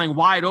running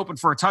wide open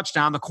for a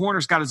touchdown. The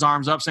corner's got his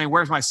arms up, saying,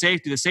 "Where's my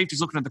safety?" The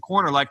safety's looking at the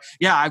corner like,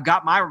 "Yeah, I've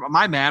got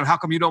my man. How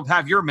come you don't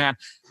have your man?"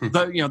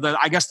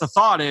 I guess the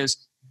thought is,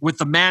 with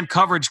the man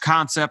coverage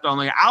concept on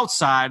the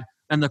outside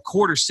and the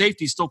quarter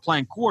safety still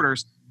playing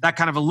quarters, that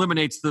kind of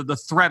eliminates the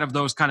threat of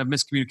those kind of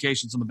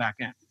miscommunications on the back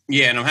end.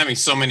 Yeah, and I'm having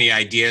so many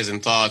ideas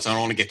and thoughts. I don't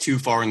want to get too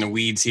far in the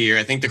weeds here.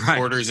 I think the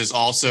quarters is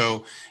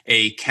also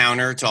a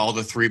counter to all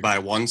the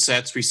 3x1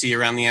 sets we see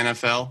around the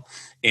NFL.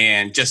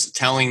 And just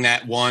telling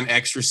that one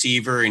X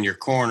receiver in your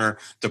corner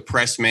to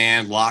press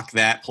man, lock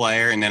that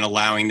player, and then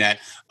allowing that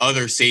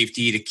other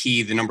safety to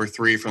key the number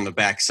 3 from the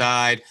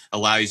backside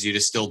allows you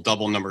to still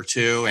double number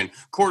 2. And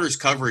quarters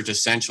coverage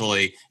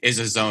essentially is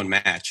a zone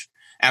match.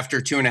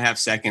 After 2.5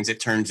 seconds, it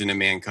turns into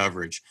man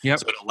coverage. Yep.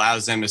 So it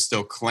allows them to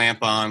still clamp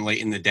on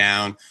late in the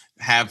down,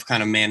 have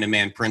kind of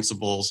man-to-man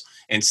principles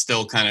and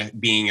still kind of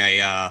being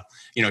a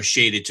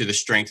shaded to the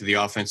strength of the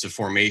offensive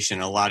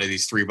formation. A lot of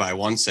these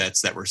 3-by-1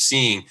 sets that we're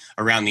seeing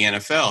around the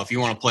NFL, if you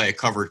want to play a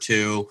cover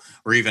 2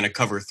 or even a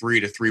cover 3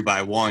 to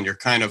 3-by-1, you're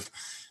kind of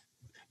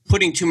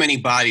putting too many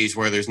bodies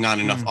where there's not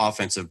enough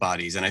offensive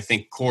bodies. And I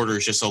think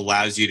quarters just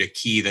allows you to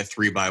key the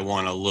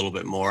 3-by-1 a little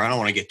bit more. I don't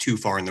want to get too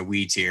far in the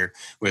weeds here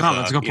with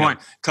that's a good point.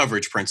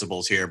 Coverage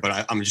principles here,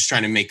 but I'm just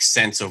trying to make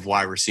sense of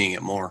why we're seeing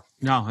it more.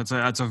 No,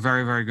 that's a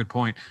very, very good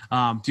point.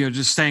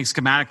 Just staying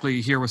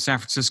schematically here with San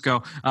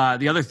Francisco.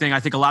 The other thing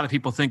I think a lot of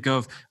people think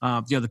of,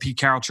 the Pete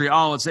Carroll tree.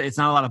 Oh, it's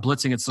not a lot of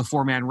blitzing. It's the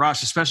 4-man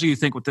rush. Especially you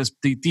think with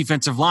the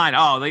defensive line.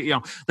 Oh, they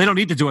don't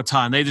need to do a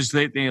ton. They just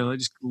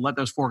let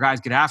those 4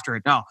 guys get after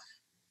it. No,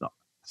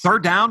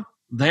 third down.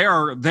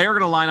 They're going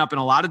to line up in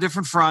a lot of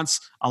different fronts,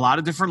 a lot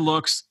of different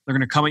looks. They're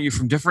going to come at you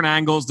from different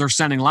angles. They're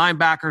sending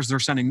linebackers. They're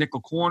sending nickel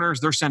corners.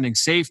 They're sending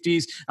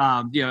safeties.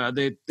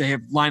 They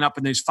have line up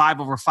in these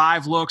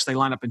 5-over-5 looks. They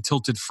line up in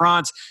tilted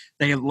fronts.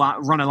 They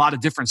run a lot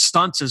of different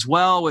stunts as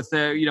well with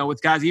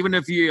with guys. Even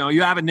if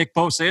you have a Nick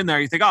Bosa in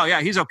there, you think, oh yeah,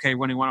 he's okay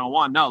running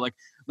 1-on-1. No, like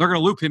they're going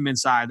to loop him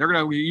inside. They're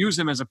going to use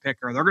him as a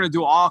picker. They're going to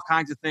do all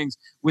kinds of things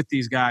with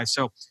these guys.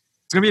 So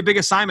it's going to be a big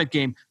assignment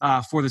game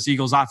for this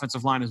Eagles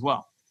offensive line as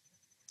well.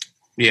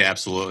 Yeah,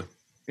 absolutely.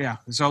 Yeah.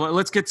 So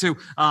let's get to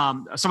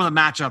some of the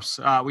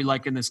matchups we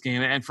like in this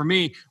game. And for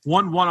me,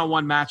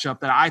 one-on-one matchup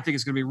that I think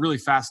is going to be really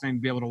fascinating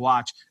to be able to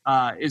watch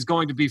is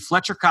going to be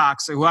Fletcher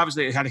Cox, who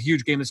obviously had a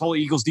huge game. This whole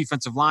Eagles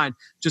defensive line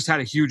just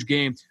had a huge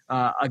game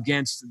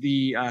against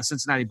the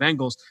Cincinnati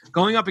Bengals,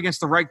 going up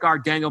against the right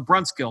guard, Daniel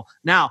Brunskill.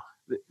 Now,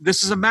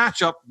 this is a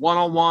matchup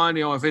one-on-one.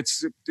 If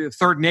it's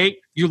 3rd and 8,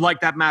 you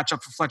like that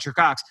matchup for Fletcher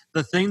Cox.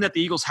 The thing that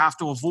the Eagles have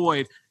to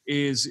avoid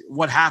is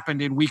what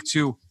happened in week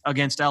 2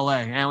 against LA.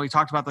 And we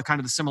talked about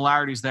the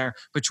similarities there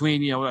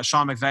between, a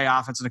Sean McVay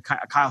offense and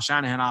a Kyle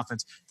Shanahan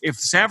offense. If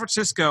San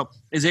Francisco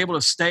is able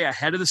to stay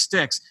ahead of the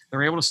sticks,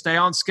 they're able to stay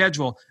on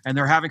schedule, and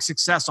they're having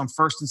success on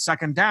 1st and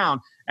 2nd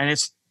down, and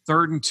it's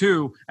 3rd and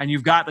 2, and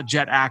you've got the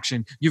jet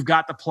action, you've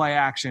got the play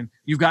action,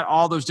 you've got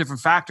all those different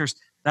factors,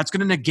 that's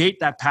going to negate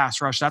that pass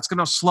rush. That's going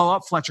to slow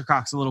up Fletcher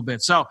Cox a little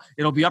bit. So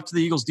it'll be up to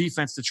the Eagles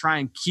defense to try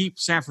and keep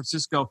San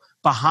Francisco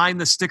behind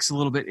the sticks a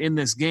little bit in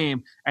this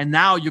game. And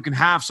now you can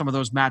have some of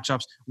those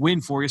matchups win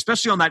for you,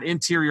 especially on that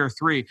interior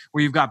 3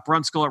 where you've got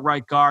Brunskill at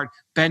right guard,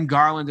 Ben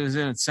Garland is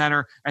in at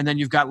center, and then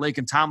you've got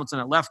Laken Tomlinson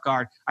at left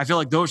guard. I feel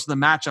like those are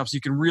the matchups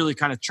you can really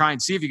kind of try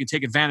and see if you can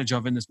take advantage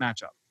of in this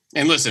matchup.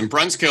 And listen,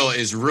 Brunskill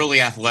is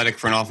really athletic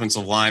for an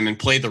offensive lineman,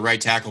 played the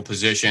right tackle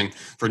position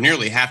for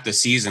nearly half the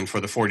season for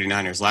the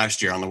 49ers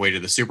last year on the way to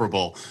the Super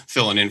Bowl,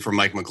 filling in for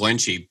Mike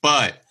McGlinchey.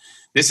 But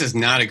this is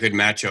not a good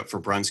matchup for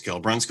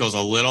Brunskill. Brunskill's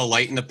a little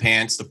light in the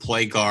pants to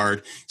play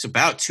guard. It's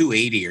about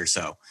 280 or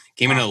so.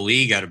 Came into the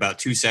league at about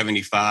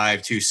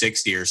 275,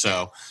 260 or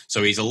so.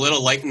 So he's a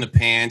little light in the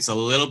pants, a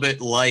little bit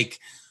like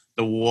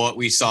what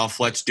we saw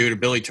Fletch do to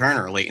Billy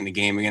Turner late in the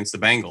game against the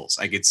Bengals.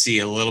 I could see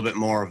a little bit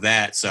more of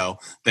that. So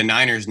the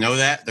Niners know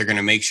that. They're going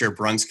to make sure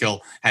Brunskill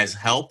has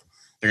help.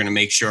 They're going to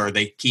make sure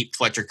they keep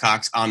Fletcher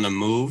Cox on the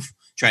move,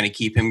 trying to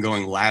keep him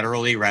going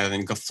laterally rather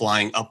than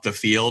flying up the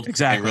field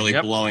and really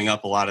blowing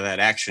up a lot of that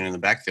action in the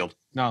backfield.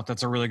 No,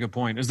 that's a really good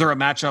point. Is there a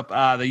matchup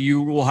that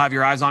you will have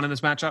your eyes on in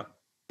this matchup?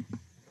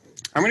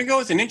 I'm going to go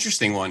with an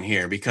interesting one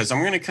here because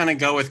I'm going to kind of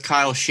go with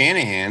Kyle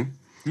Shanahan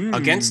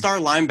against our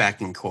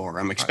linebacking core.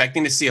 I'm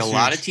expecting to see a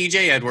lot of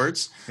TJ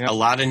Edwards, a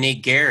lot of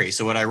Nate Gary.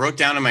 So what I wrote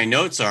down in my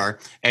notes are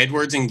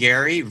Edwards and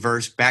Gary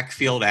versus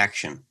backfield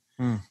action.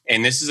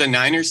 And this is a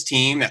Niners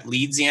team that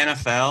leads the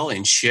NFL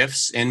in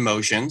shifts and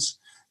motions,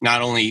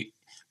 not only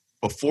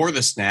before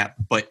the snap,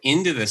 but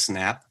into the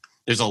snap.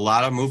 There's a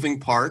lot of moving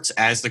parts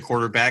as the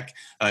quarterback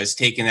is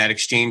taking that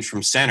exchange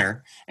from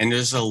center. And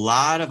there's a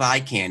lot of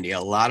eye candy,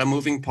 a lot of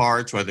moving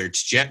parts, whether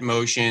it's jet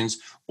motions,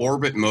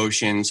 orbit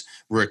motions,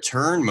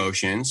 return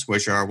motions,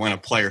 which are when a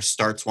player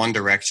starts one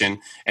direction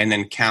and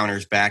then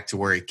counters back to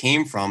where he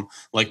came from,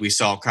 like we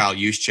saw Kyle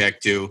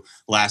Juszczyk do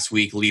last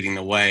week, leading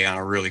the way on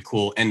a really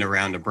cool end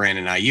around to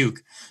Brandon Ayuk.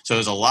 So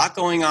there's a lot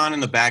going on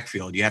in the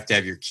backfield. You have to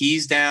have your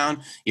keys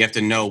down. You have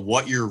to know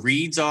what your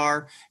reads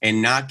are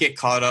and not get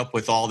caught up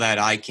with all that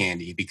eye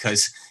candy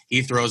because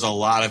he throws a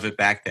lot of it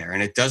back there.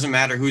 And it doesn't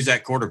matter who's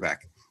at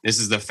quarterback. This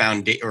is the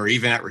foundation, or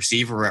even at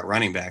receiver or at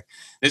running back.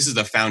 This is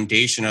the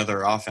foundation of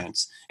their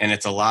offense. And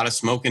it's a lot of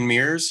smoke and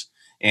mirrors.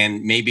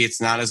 And maybe it's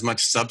not as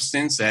much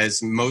substance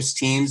as most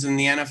teams in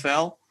the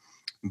NFL,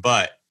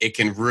 but it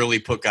can really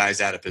put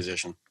guys out of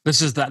position.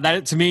 This is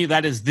that to me,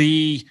 that is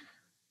the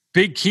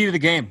big key to the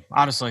game,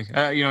 honestly.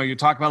 You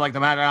talk about like the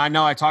matter. I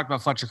know I talked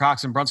about Fletcher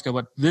Cox and Brunskill,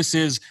 but this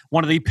is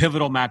one of the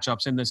pivotal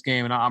matchups in this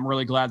game, and I'm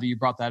really glad that you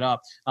brought that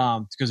up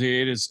because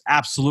it is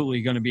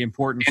absolutely going to be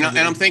important. And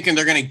I'm thinking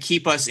they're going to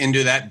keep us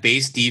into that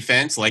base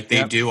defense like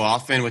they do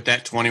often with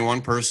that 21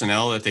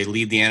 personnel that they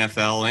lead the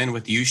NFL in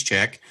with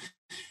Juszczyk.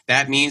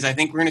 That means I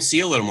think we're going to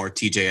see a little more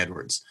TJ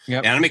Edwards.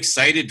 And I'm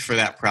excited for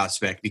that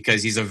prospect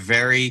because he's a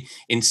very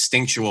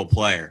instinctual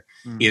player.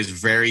 He has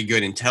very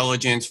good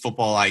intelligence,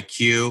 football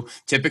IQ,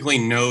 typically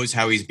knows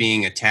how he's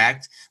being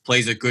attacked,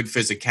 plays a good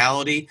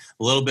physicality,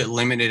 a little bit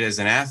limited as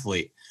an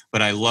athlete.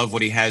 But I love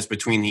what he has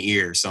between the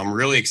ears. So I'm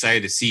really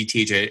excited to see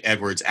TJ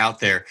Edwards out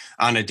there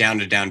on a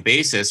down-to-down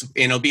basis. And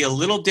it'll be a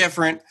little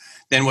different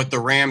than what the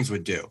Rams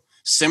would do.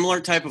 Similar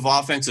type of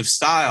offensive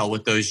style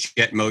with those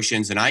jet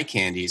motions and eye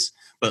candies,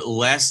 but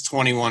less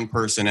 21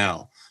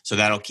 personnel. So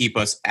that'll keep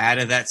us out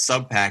of that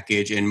sub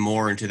package and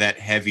more into that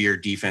heavier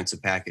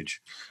defensive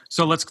package.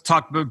 So let's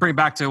bring it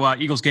back to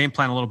Eagles game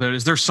plan a little bit.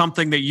 Is there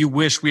something that you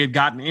wish we had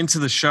gotten into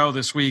the show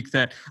this week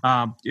that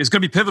is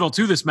going to be pivotal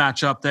to this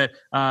matchup that,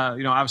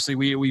 obviously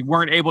we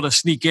weren't able to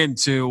sneak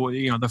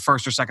into, the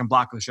first or second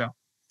block of the show?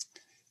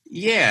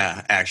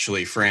 Yeah,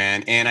 actually,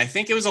 Fran. And I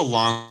think it was a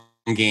long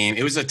game.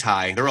 It was a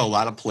tie. There were a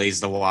lot of plays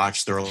to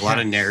watch. There were a lot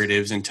of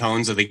narratives and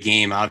tones of the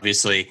game,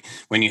 obviously,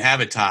 when you have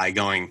a tie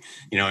going,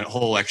 a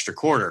whole extra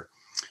quarter.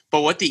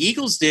 But what the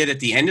Eagles did at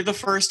the end of the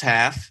first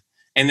half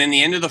and then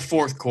the end of the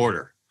fourth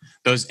quarter,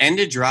 those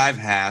ended drive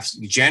halves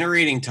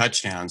generating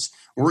touchdowns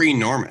were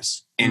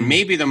enormous and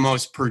maybe the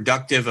most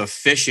productive,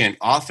 efficient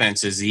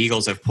offenses the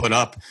Eagles have put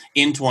up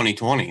in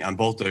 2020 on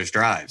both those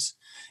drives.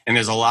 And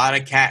there's a lot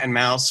of cat and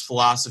mouse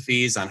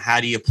philosophies on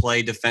how do you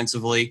play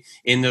defensively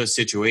in those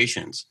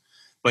situations.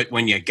 But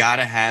when you got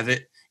to have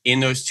it in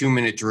those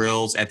 2-minute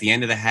drills at the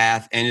end of the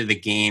half, end of the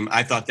game,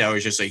 I thought that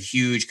was just a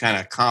huge kind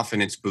of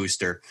confidence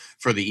booster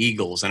for the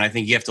Eagles. And I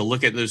think you have to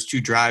look at those two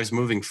drives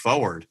moving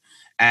forward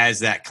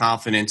as that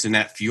confidence and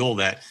that fuel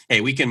that,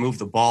 hey, we can move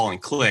the ball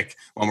and click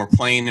when we're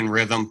playing in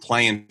rhythm,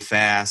 playing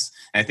fast.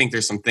 And I think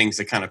there's some things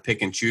to kind of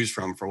pick and choose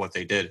from for what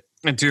they did.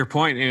 And to your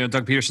point,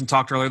 Doug Peterson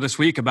talked earlier this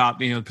week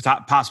about,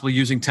 possibly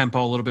using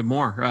tempo a little bit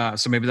more.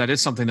 So maybe that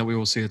is something that we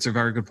will see. It's a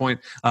very good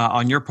point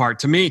on your part.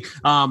 To me,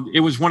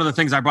 it was one of the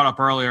things I brought up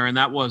earlier, and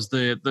that was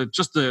the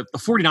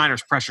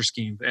 49ers pressure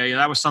scheme.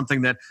 That was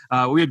something that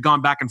we had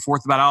gone back and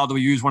forth about. Do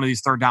we use one of these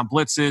third down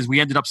blitzes?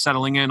 We ended up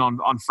settling in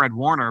on Fred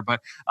Warner.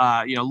 But,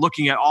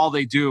 looking at all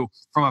they do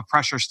from a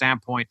pressure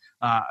standpoint,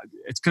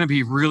 it's going to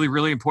be really,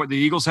 really important. The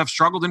Eagles have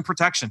struggled in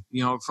protection,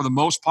 for the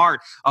most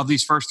part of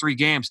these first three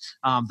games.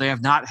 They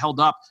have not held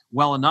up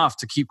well enough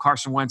to keep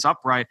Carson Wentz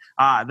upright.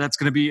 That's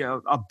going to be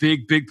a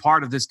big, big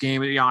part of this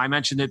game. I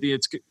mentioned that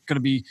it's going to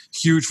be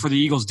huge for the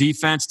Eagles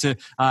defense to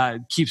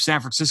keep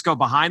San Francisco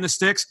behind the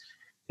sticks.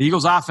 The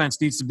Eagles offense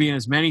needs to be in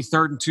as many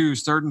 3rd and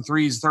 2s, 3rd and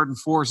 3s, 3rd and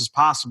 4s as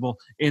possible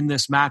in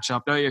this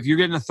matchup. If you're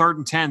getting a 3rd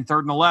and 10, 3rd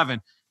and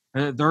 11,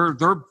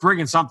 they're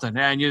bringing something,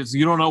 and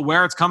you don't know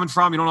where it's coming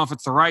from. You don't know if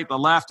it's the right, the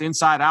left,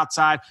 inside,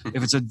 outside.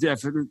 If it's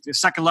a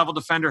second level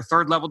defender,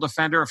 third level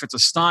defender, if it's a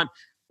stunt,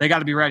 they got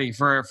to be ready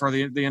for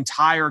the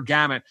entire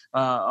gamut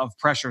of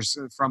pressures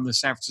from the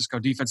San Francisco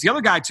defense. The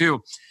other guy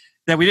too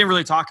that we didn't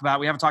really talk about,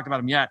 we haven't talked about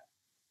him yet.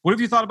 What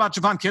have you thought about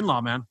Javon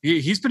Kinlaw, man?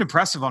 He's been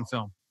impressive on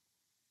film.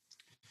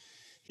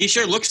 He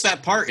sure looks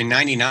that part in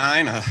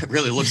 99.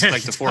 Really looks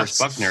like DeForest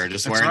Buckner,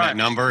 just wearing that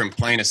number and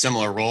playing a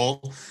similar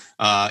role.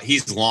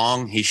 He's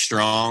long, he's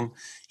strong,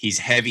 he's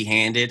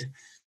heavy-handed,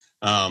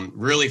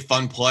 really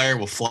fun player,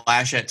 will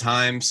flash at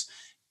times.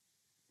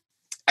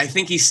 I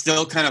think he's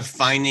still kind of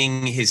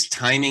finding his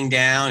timing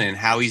down and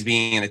how he's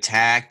being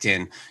attacked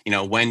and,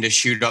 when to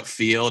shoot up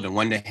field and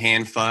when to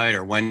hand fight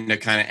or when to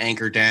kind of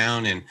anchor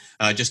down and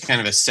just kind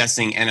of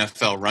assessing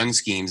NFL run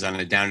schemes on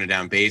a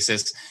down-to-down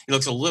basis. He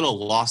looks a little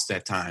lost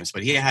at times,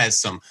 but he has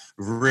some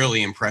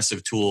really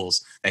impressive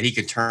tools that he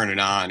can turn it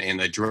on in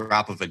the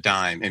drop of a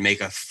dime and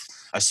make a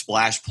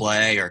splash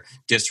play or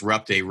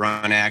disrupt a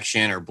run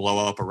action or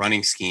blow up a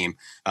running scheme.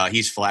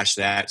 He's flashed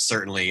that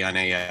certainly on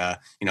a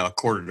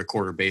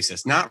quarter-to-quarter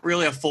basis. Not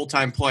really a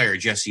full-time player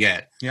just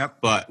yet. Yep.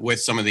 But with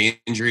some of the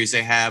injuries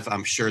they have,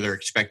 I'm sure they're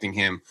expecting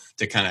him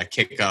to kind of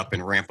kick up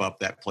and ramp up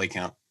that play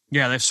count.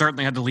 Yeah, they've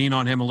certainly had to lean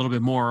on him a little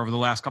bit more over the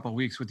last couple of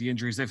weeks with the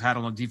injuries they've had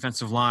on the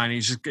defensive line.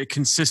 He's just a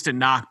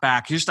consistent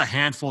knockback. He's just a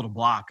handful to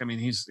block. I mean,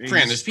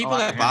 there's people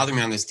that bother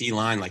me on this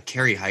D-line like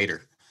Kerry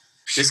Hyder.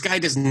 This guy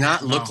does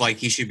not look like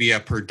he should be a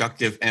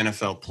productive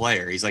NFL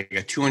player. He's like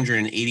a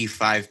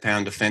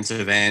 285-pound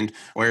defensive end,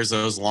 wears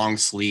those long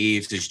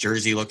sleeves. His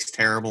jersey looks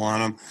terrible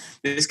on him.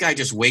 This guy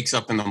just wakes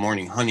up in the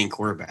morning hunting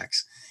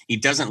quarterbacks. He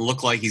doesn't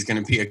look like he's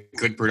going to be a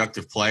good,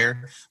 productive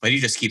player, but he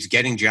just keeps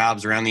getting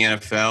jobs around the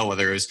NFL,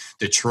 whether it was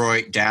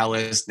Detroit,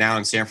 Dallas, now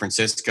in San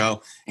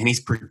Francisco, and he's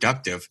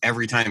productive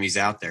every time he's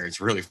out there. It's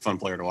a really fun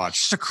player to watch.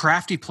 Just a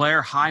crafty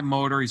player, high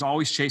motor. He's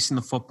always chasing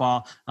the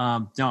football.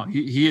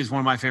 He is one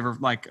of my favorite,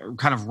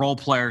 kind of role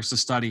players to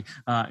study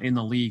in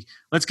the league.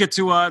 Let's get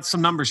to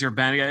some numbers here,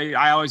 Ben.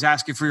 I always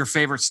ask you for your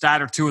favorite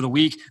stat or two of the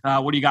week.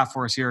 What do you got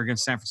for us here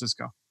against San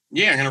Francisco?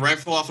 Yeah, I'm going to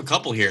rifle off a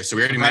couple here. So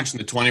we already mentioned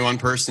the 21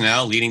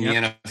 personnel leading the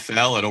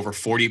NFL at over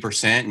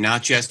 40%,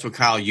 not just with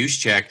Kyle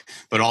Juszczyk,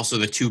 but also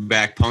the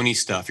two-back pony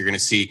stuff. You're going to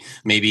see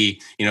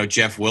maybe,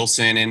 Jeff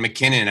Wilson and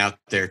McKinnon out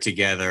there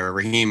together,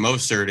 Raheem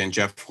Mostert and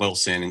Jeff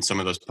Wilson in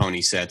some of those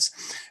pony sets.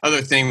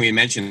 Other thing we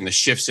mentioned, the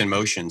shifts and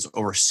motions,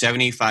 over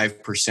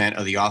 75%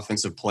 of the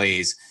offensive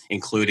plays,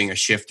 including a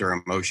shift or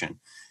a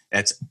motion.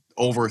 That's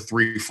over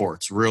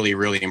 3/4. Really,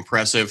 really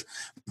impressive.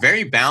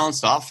 very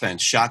balanced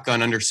offense,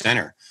 shotgun under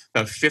center,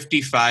 about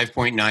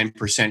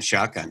 55.9%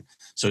 shotgun.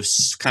 So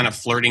it's kind of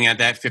flirting at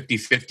that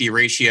 50-50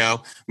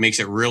 ratio makes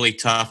it really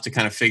tough to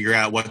kind of figure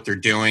out what they're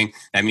doing.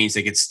 That means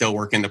they could still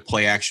work into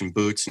play action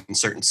boots and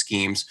certain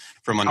schemes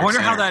from under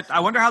center. I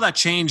wonder how that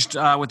changed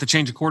with the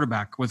change of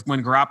quarterback with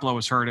when Garoppolo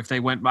was hurt. If they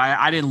went by,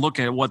 I didn't look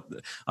at what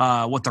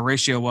the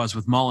ratio was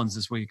with Mullins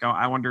this week.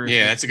 I wonder.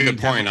 Yeah, that's a good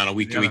point on a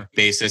week-to-week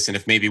basis, and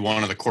if maybe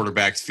one of the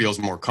quarterbacks feels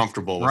more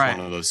comfortable with one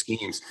of those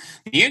schemes.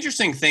 The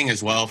interesting thing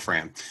as well,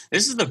 Fran,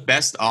 this is the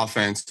best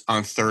offense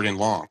on 3rd and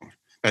long.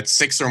 That's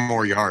 6 or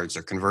more yards.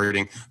 They're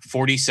converting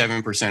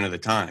 47% of the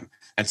time.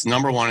 That's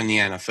number 1 in the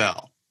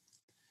NFL.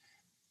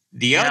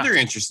 The other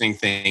interesting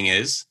thing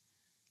is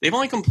they've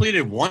only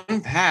completed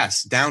 1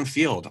 pass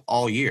downfield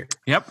all year.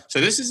 Yep.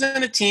 So this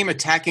isn't a team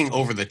attacking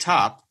over the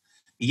top,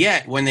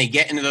 yet when they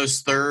get into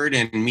those 3rd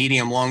and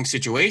medium-long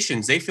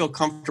situations, they feel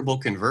comfortable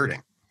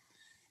converting.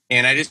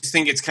 And I just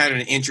think it's kind of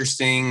an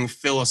interesting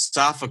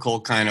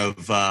philosophical kind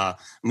of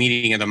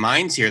meeting of the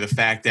minds here, the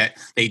fact that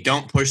they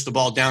don't push the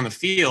ball down the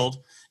field,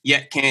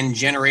 yet can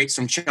generate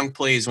some chunk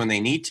plays when they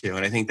need to.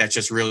 And I think that's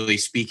just really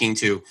speaking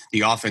to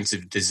the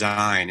offensive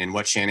design and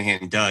what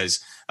Shanahan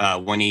does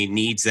when he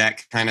needs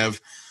that kind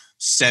of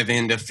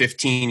 7 to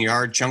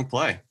 15-yard chunk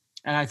play.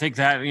 And I think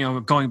that,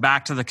 going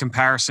back to the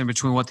comparison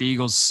between what the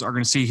Eagles are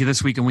going to see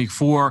this week in week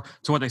 4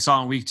 to what they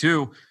saw in week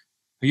 2,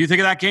 you think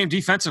of that game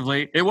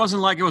defensively, it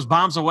wasn't like it was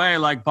bombs away,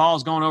 like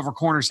balls going over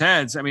corners'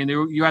 heads. I mean,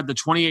 you had the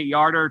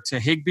 28-yarder to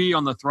Higbee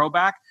on the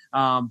throwback.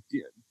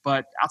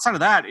 But outside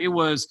of that, it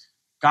was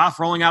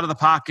Goff rolling out of the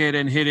pocket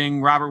and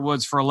hitting Robert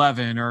Woods for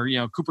 11,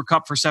 or Cooper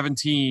Kupp for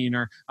 17,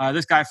 or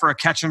this guy for a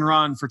catch and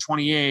run for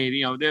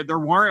 28. There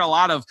weren't a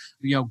lot of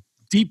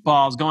deep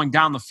balls going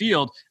down the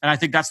field, and I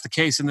think that's the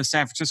case in the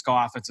San Francisco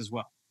offense as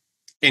well.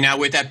 And now,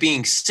 with that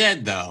being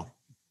said, though,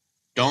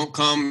 don't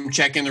come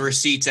checking the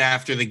receipts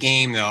after the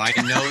game. Though I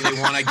know they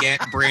want to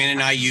get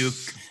Brandon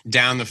Ayuk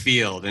down the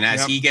field, and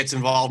as he gets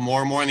involved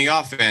more and more in the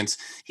offense,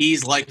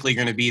 he's likely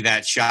going to be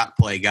that shot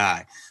play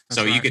guy.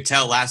 So you could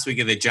tell last week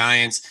of the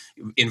Giants,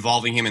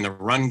 involving him in the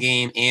run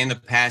game and the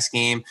pass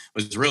game,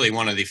 was really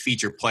one of the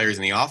featured players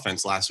in the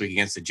offense last week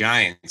against the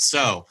Giants.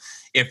 So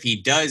if he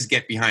does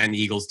get behind the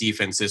Eagles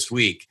defense this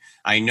week,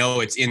 I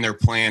know it's in their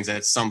plans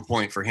at some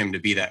point for him to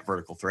be that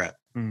vertical threat.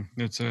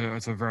 It's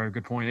a very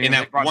good point. And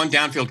that one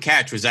downfield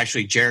catch was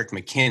actually Jerick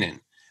McKinnon.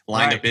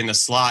 Lined up in the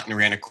slot and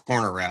ran a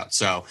corner route.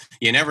 So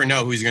you never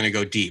know who's going to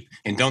go deep.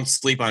 And don't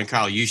sleep on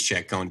Kyle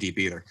Juszczyk going deep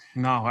either.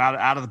 No,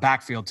 out of the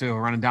backfield too,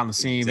 running down the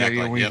seam.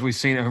 Exactly. We've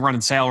seen him running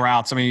sail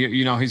routes. I mean,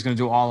 he's going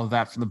to do all of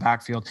that from the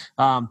backfield.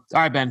 All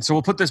right, Ben. So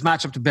we'll put this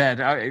matchup to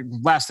bed.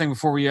 Last thing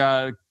before we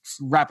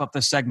wrap up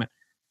this segment.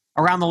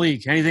 Around the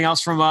league, anything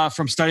else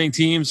from studying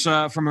teams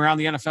from around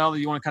the NFL that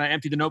you want to kind of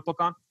empty the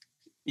notebook on?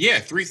 Yeah,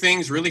 3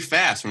 things really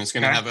fast. I'm just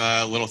going to have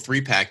a little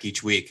 3-pack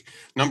each week.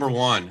 Number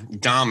 1,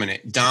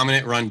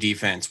 dominant run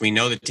defense. We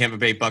know the Tampa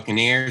Bay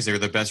Buccaneers, they were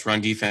the best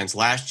run defense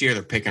last year.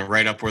 They're picking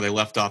right up where they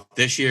left off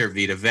this year.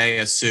 Vita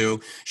Vea,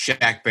 Sue,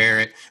 Shaq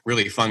Barrett,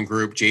 really fun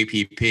group,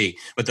 JPP.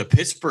 But the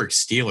Pittsburgh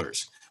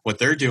Steelers, what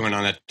they're doing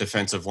on that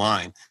defensive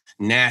line,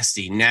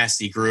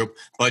 nasty group.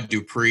 Bud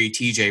Dupree,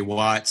 TJ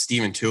Watt,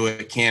 Stephen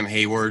Tuitt, Cam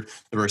Hayward,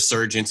 the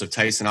resurgence of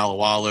Tyson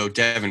Alualu,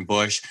 Devin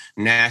Bush,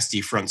 nasty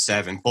front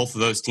 7. Both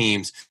of those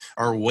teams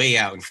are way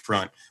out in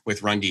front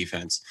with run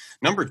defense.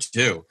 Number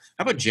 2,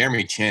 how about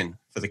Jeremy Chin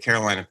for the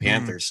Carolina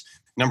Panthers?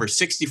 Number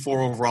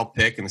 64 overall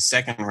pick in the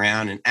 2nd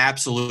round, an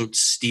absolute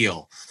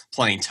steal,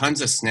 playing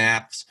tons of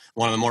snaps,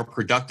 one of the more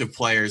productive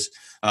players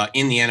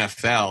in the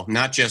NFL,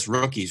 not just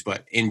rookies,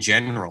 but in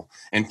general,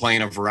 and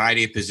playing a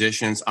variety of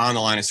positions on the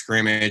line of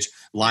scrimmage,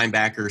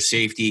 linebacker,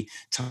 safety,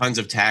 tons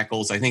of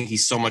tackles. I think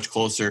he's so much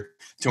closer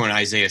to an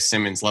Isaiah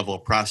Simmons level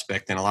of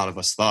prospect than a lot of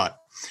us thought.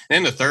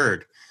 And then the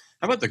 3rd,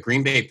 how about the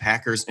Green Bay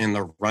Packers in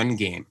the run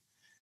game?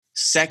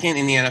 2nd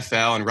in the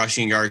NFL in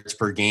rushing yards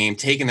per game,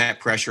 taking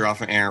that pressure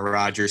off of Aaron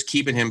Rodgers,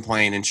 keeping him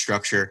playing in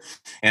structure.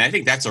 And I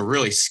think that's a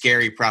really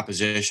scary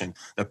proposition.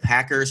 The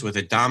Packers with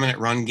a dominant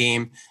run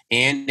game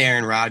and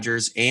Aaron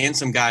Rodgers and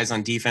some guys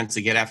on defense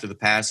to get after the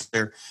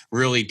passer,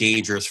 really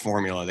dangerous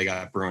formula they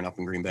got brewing up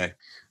in Green Bay.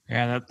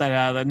 Yeah,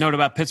 that note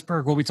about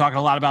Pittsburgh, we'll be talking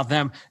a lot about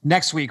them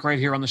next week right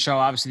here on the show.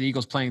 Obviously, the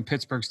Eagles playing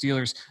Pittsburgh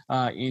Steelers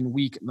in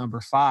week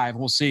number 5.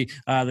 We'll see.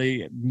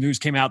 The news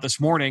came out this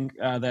morning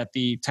that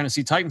the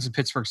Tennessee Titans and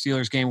Pittsburgh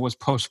Steelers game was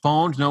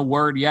postponed. No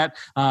word yet.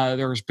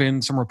 There's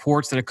been some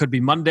reports that it could be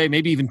Monday,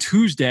 maybe even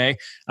Tuesday.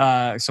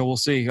 So we'll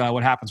see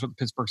what happens with the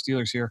Pittsburgh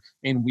Steelers here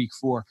in week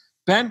 4.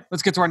 Ben,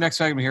 let's get to our next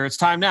segment here. It's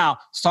time now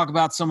to talk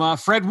about some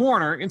Fred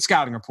Warner in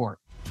Scouting Report.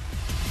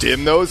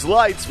 Dim those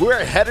lights.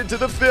 We're headed to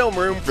the film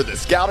room for the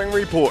Scouting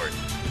Report.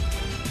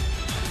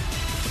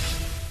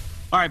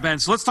 All right, Ben.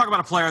 So let's talk about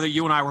a player that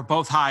you and I were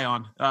both high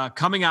on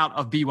coming out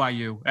of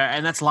BYU,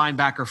 and that's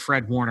linebacker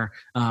Fred Warner.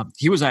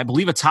 He was, I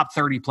believe, a top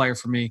 30 player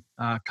for me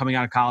coming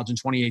out of college in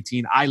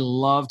 2018. I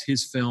loved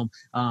his film.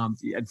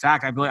 In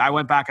fact, I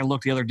went back and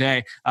looked the other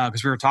day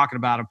because we were talking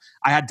about him.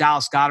 I had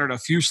Dallas Goedert a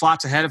few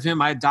slots ahead of him.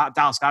 I had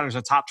Dallas Goedert as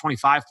a top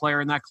 25 player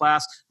in that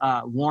class.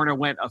 Warner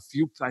went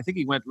I think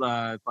he went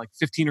like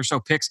 15 or so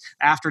picks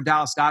after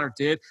Dallas Goedert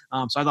did.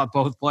 So I thought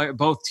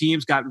both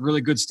teams got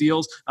really good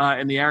steals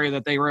in the area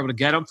that they were able to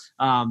get him.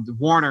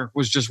 Warner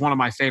was just one of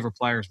my favorite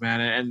players, man.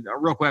 And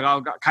real quick,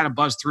 I'll kind of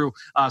buzz through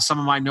some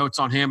of my notes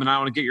on him, and I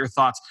want to get your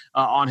thoughts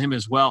on him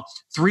as well.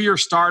 3-year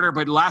starter,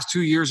 but the last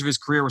 2 years of his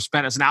career were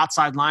spent as an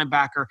outside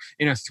linebacker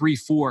in a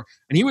 3-4.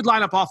 And he would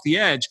line up off the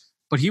edge,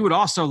 but he would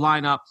also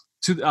line up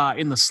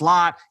in the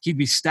slot. He'd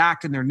be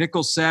stacked in their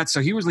nickel sets.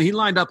 So he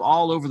lined up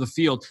all over the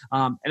field.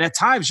 And at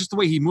times, just the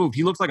way he moved,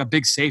 he looked like a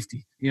big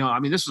safety.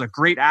 This was a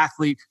great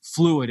athlete,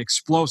 fluid,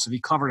 explosive. He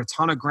covered a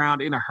ton of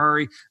ground in a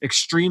hurry,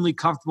 extremely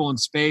comfortable in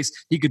space.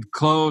 He could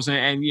close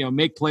and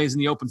make plays in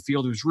the open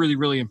field. It was really,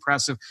 really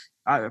impressive.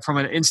 From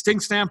an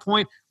instinct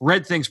standpoint,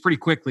 read things pretty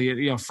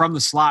quickly, from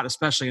the slot,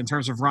 especially in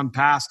terms of run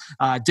pass.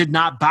 Did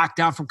not back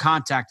down from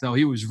contact, though.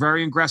 He was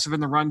very aggressive in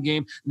the run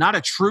game. Not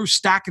a true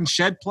stack and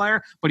shed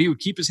player, but he would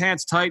keep his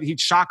hands tight. He'd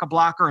shock a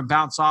blocker and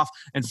bounce off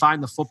and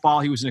find the football.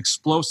 He was an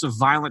explosive,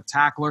 violent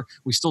tackler.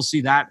 We still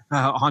see that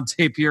on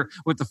tape here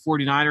with the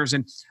 49ers.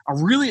 And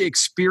a really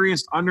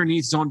experienced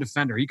underneath zone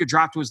defender. He could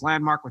drop to his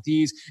landmark with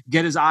ease,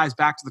 get his eyes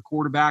back to the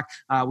quarterback.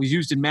 Was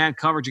used in man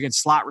coverage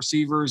against slot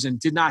receivers and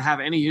did not have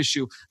any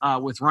issue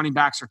with running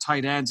backs or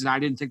tight ends, and I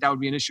didn't think that would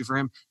be an issue for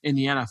him in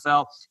the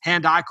NFL.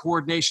 Hand-eye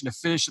coordination to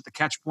finish at the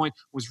catch point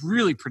was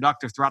really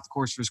productive throughout the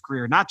course of his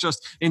career, not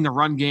just in the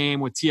run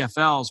game with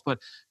TFLs, but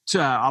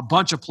a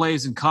bunch of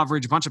plays in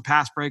coverage, a bunch of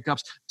pass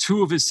breakups.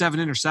 2 of his 7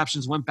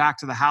 interceptions went back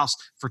to the house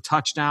for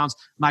touchdowns.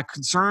 My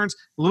concerns,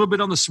 a little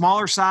bit on the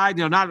smaller side,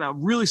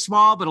 not really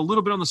small, but a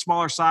little bit on the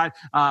smaller side.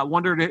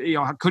 Wondered,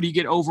 could he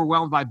get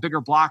overwhelmed by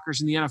bigger blockers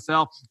in the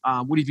NFL?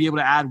 Would he be able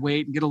to add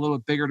weight and get a little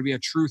bit bigger to be a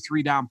true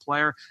 3-down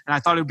player? And I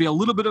thought it would be a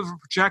little bit of a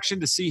projection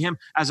to see him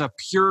as a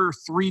pure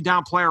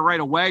 3-down player right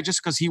away,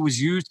 just because he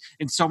was used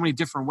in so many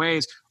different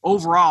ways.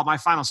 Overall, my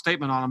final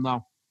statement on him,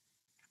 though,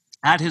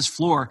 at his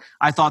floor,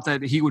 I thought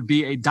that he would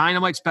be a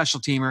dynamite special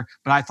teamer,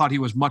 but I thought he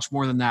was much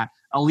more than that.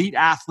 Elite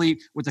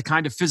athlete with the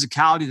kind of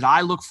physicality that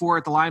I look for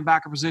at the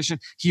linebacker position.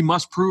 He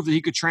must prove that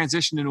he could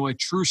transition into a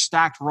true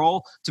stacked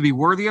role to be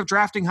worthy of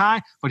drafting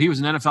high, but he was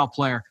an NFL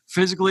player.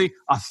 Physically,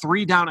 a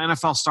 3-down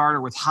NFL starter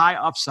with high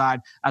upside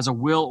as a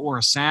Will or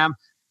a Sam.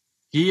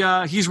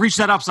 He's reached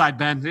that upside,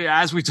 Ben.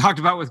 As we talked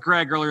about with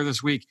Greg earlier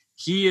this week,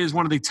 he is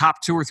one of the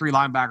top 2 or 3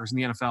 linebackers in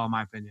the NFL, in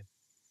my opinion.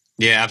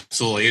 Yeah,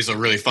 absolutely. He's a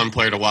really fun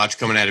player to watch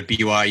coming out of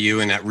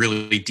BYU in that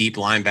really deep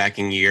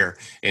linebacking year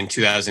in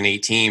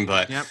 2018.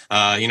 But,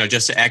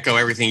 just to echo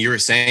everything you were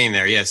saying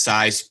there,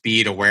 size,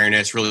 speed,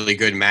 awareness, really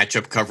good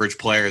matchup coverage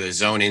player, the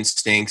zone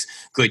instincts,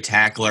 good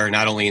tackler,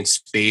 not only in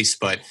space,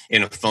 but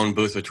in a phone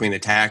booth between the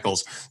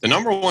tackles. The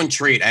number one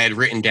trait I had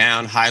written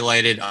down,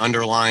 highlighted,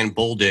 underlined,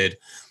 bolded,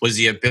 was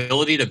the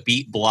ability to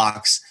beat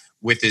blocks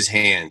with his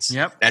hands.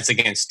 Yep. That's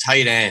against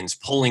tight ends,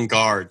 pulling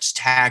guards,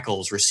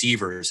 tackles,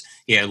 receivers.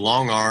 He had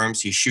long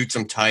arms. He shoots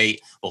them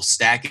tight, will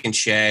stack and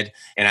shed.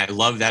 And I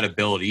love that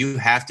ability. You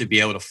have to be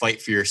able to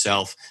fight for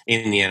yourself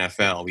in the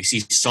NFL. We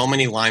see so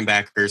many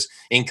linebackers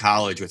in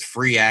college with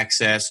free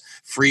access,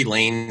 free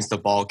lanes to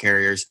ball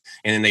carriers,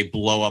 and then they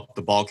blow up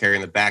the ball carrier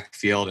in the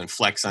backfield and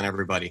flex on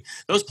everybody.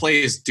 Those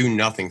plays do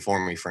nothing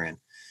for me, Fran.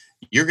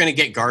 You're going to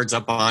get guards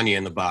up on you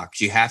in the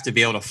box. You have to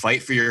be able to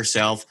fight for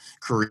yourself,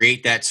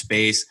 create that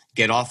space,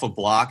 get off of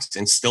blocks,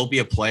 and still be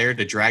a player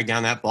to drag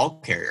down that ball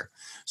carrier.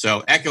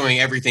 So echoing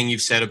everything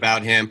you've said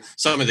about him,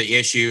 some of the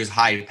issues,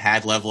 high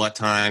pad level at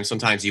times.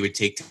 Sometimes he would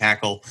take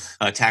tackles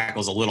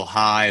a little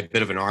high, a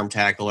bit of an arm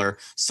tackler,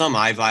 some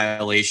eye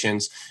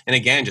violations. And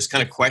again, just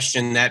kind of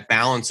question that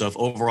balance of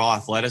overall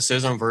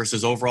athleticism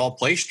versus overall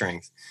play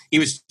strength. He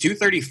was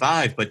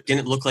 235, but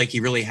didn't look like he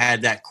really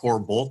had that core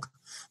bulk.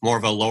 More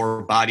of a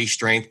lower body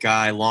strength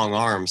guy, long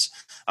arms,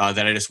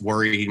 that I just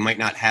worried he might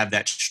not have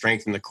that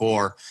strength in the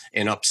core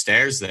and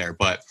upstairs there.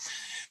 But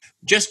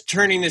just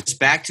turning this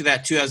back to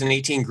that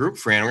 2018 group,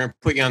 Fran, we're going to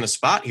put you on the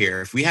spot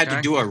here. If we had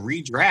to do a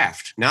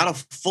redraft, not a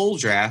full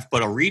draft,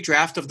 but a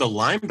redraft of the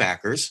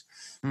linebackers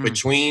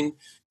between,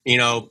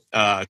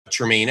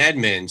 Tremaine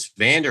Edmonds,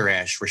 Vander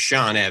Esch,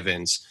 Rashaan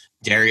Evans,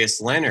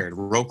 Darius Leonard,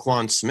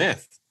 Roquan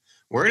Smith,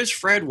 where does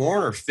Fred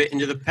Warner fit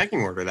into the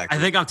pecking order of that group?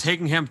 I think I'm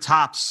taking him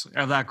tops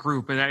of that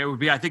group. And it would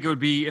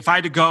be, if I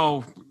had to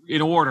go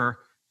in order,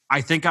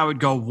 I think I would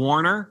go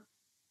Warner,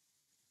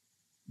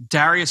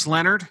 Darius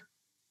Leonard,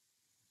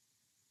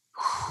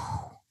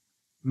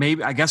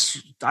 maybe, I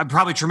guess I'd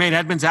probably Tremaine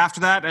Edmonds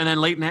after that, and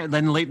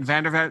then Leighton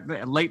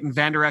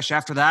Vander Esch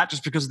after that,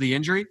 just because of the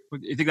injury.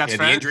 You think that's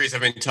fair? The injuries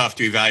have been tough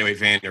to evaluate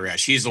Vander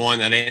Esch. He's the one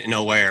that I didn't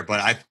know where, but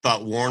I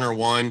thought Warner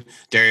 1,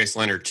 Darius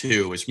Leonard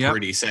 2 was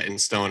pretty set in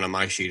stone on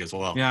my sheet as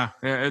well. Yeah,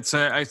 it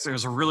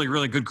was a really,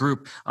 really good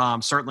group,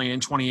 certainly in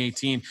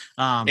 2018.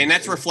 And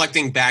that's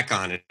reflecting back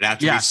on it.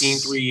 After we've seen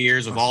 3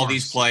 years of all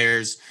these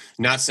players,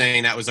 not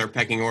saying that was our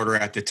pecking order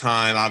at the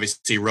time.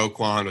 Obviously,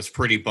 Roquan was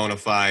pretty bona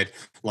fide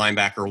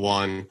linebacker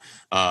 1,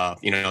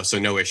 so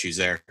no issues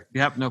there.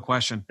 Yep, no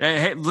question.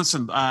 Hey,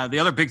 listen, the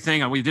other big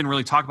thing, and we didn't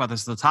really talk about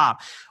this at the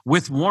top,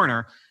 with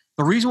Warner,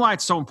 the reason why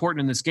it's so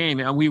important in this game,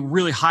 and we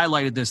really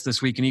highlighted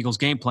this week in Eagles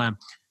game plan,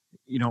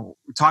 we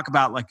talk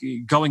about like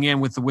going in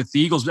with the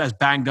Eagles as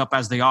banged up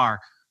as they are,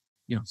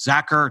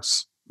 Zach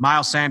Ertz,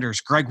 Miles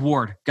Sanders, Greg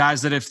Ward,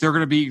 guys that if they're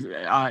going to be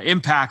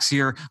impacts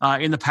here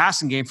in the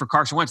passing game for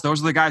Carson Wentz,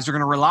 those are the guys they're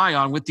going to rely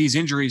on with these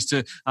injuries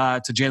to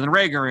Jalen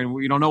Reagor. And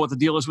we don't know what the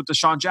deal is with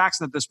Deshaun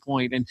Jackson at this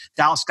point. And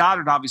Dallas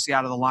Goedert obviously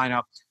out of the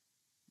lineup.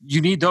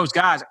 You need those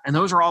guys. And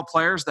those are all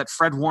players that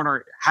Fred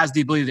Warner has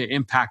the ability to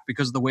impact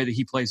because of the way that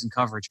he plays in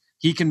coverage.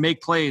 He can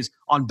make plays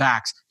on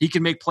backs. He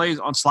can make plays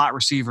on slot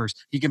receivers.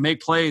 He can make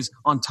plays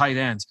on tight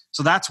ends.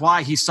 So that's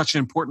why he's such an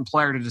important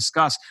player to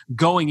discuss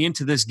going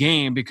into this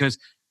game, because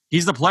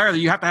he's the player that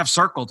you have to have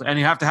circled, and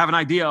you have to have an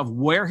idea of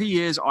where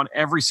he is on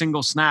every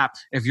single snap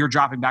if you're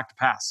dropping back to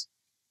pass.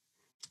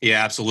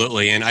 Yeah,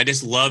 absolutely. And I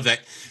just love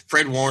that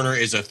Fred Warner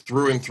is a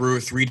through and through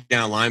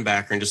 3-down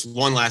linebacker. And just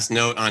one last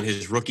note on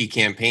his rookie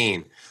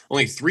campaign.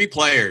 Only 3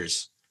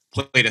 players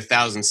played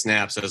 1,000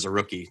 snaps as a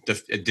rookie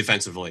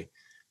defensively.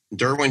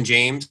 Derwin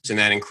James in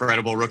that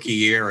incredible rookie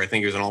year, I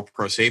think he was an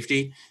all-pro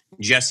safety.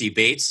 Jesse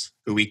Bates,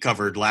 who we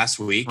covered last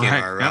week in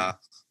our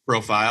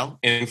profile,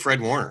 and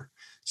Fred Warner.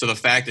 So the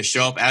fact to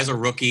show up as a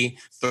rookie,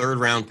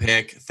 3rd-round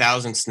pick,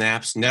 1,000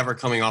 snaps, never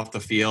coming off the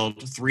field,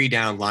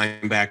 3-down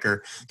linebacker,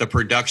 the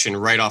production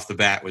right off the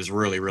bat was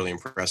really, really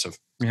impressive.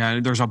 Yeah,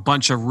 there's a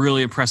bunch of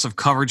really impressive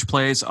coverage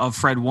plays of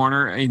Fred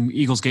Warner in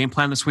Eagles game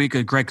plan this week.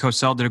 Greg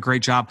Cosell did a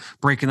great job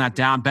breaking that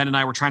down. Ben and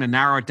I were trying to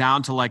narrow it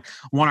down to like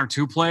 1 or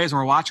 2 plays, and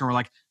we're watching, we're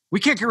like, we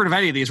can't get rid of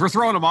any of these. We're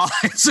throwing them all.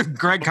 So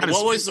Greg kind of.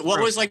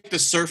 What was like the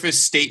surface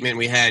statement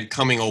we had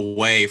coming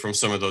away from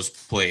some of those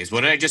plays?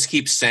 What did I just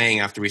keep saying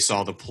after we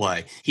saw the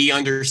play? He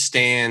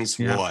understands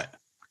what?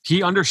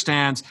 He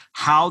understands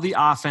how the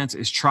offense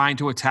is trying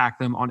to attack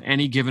them on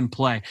any given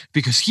play,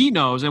 because he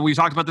knows, and we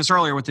talked about this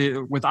earlier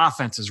with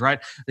offenses, right?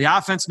 The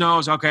offense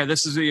knows, okay,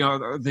 this is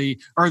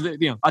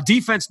a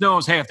defense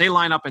knows, hey, if they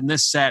line up in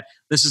this set,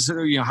 this is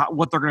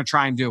what they're going to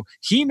try and do.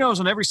 He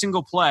knows on every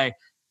single play,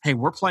 hey,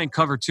 we're playing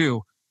cover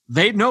 2.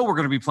 They know we're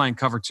going to be playing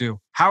cover 2.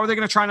 How are they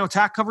going to try to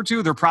attack cover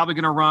 2? They're probably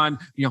going to run,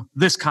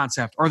 this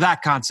concept or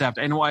that concept.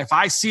 And if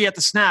I see at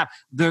the snap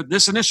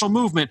this initial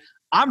movement,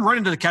 I'm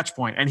running to the catch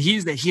point. And he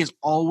is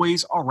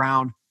always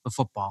around the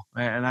football,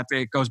 and that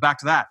it goes back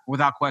to that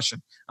without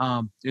question.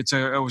 It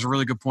was a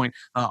really good point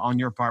on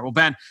your part. Well,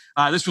 Ben,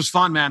 this was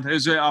fun, man.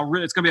 It's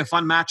going to be a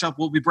fun matchup.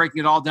 We'll be breaking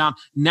it all down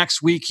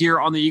next week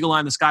here on the Eagle Eye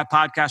in the Sky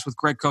podcast with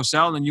Greg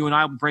Cosell, and then you and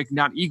I will be breaking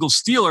down Eagles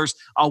Steelers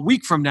a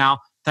week from now.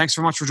 Thanks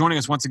so much for joining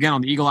us once again on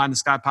the Eagle Eye in the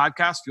Sky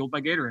podcast, fueled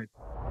by Gatorade.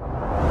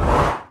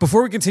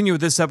 Before we continue with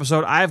this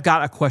episode, I've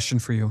got a question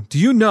for you. Do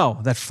you know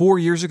that 4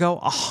 years ago,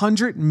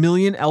 100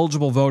 million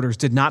eligible voters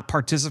did not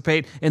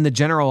participate in the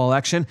general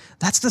election?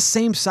 That's the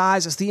same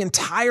size as the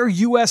entire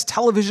U.S.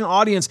 television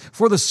audience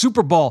for the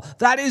Super Bowl.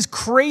 That is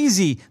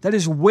crazy. That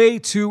is way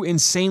too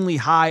insanely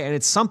high, and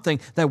it's something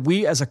that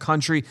we as a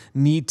country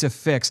need to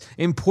fix.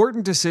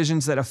 Important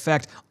decisions that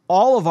affect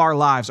all of our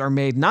lives are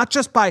made not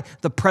just by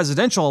the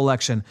presidential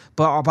election,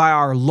 but by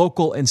our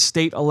local and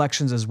state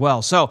elections as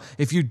well. So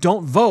if you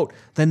don't vote,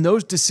 then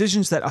those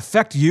decisions that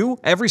affect you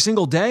every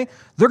single day,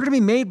 they're going to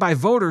be made by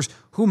voters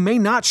who may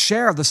not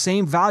share the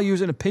same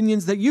values and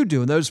opinions that you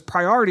do, and those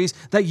priorities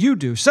that you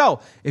do. So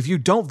if you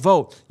don't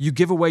vote, you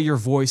give away your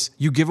voice,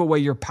 you give away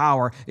your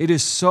power. It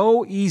is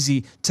so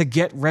easy to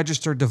get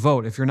registered to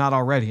vote if you're not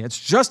already. It's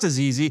just as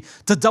easy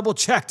to double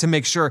check to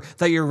make sure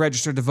that you're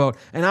registered to vote.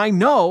 And I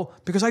know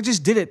because I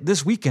just did it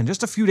this weekend,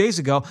 just a few days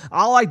ago.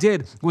 All I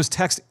did was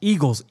text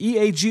EAGLES,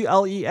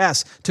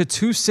 EAGLES, to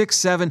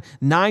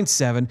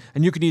 26797,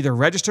 and you can either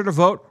register to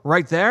vote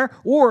right there,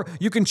 or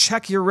you can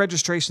check your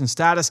registration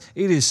status.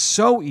 It is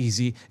so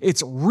easy.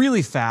 It's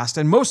really fast.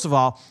 And most of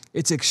all,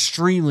 it's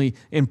extremely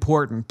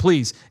important.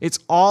 Please, it's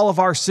all of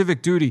our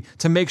civic duty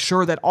to make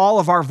sure that all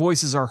of our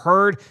voices are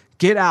heard.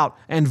 Get out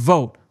and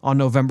vote on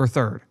November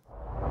 3rd.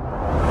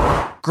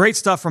 Great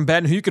stuff from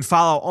Ben, who you can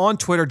follow on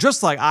Twitter,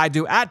 just like I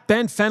do, at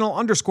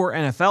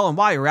 @BenFennel_NFL. And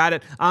while you're at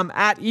it, I'm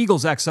at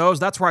EaglesXOs.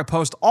 That's where I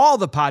post all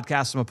the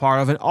podcasts I'm a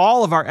part of and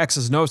all of our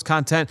X's and O's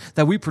content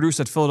that we produce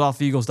at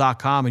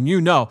PhiladelphiaEagles.com. And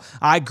you know,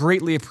 I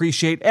greatly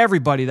appreciate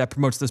everybody that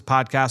promotes this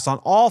podcast on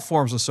all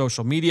forms of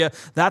social media.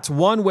 That's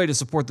one way to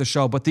support the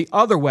show. But the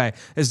other way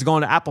is to go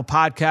into Apple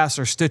Podcasts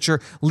or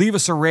Stitcher, leave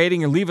us a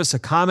rating or leave us a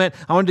comment.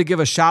 I wanted to give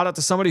a shout out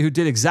to somebody who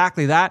did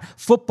exactly that.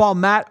 Football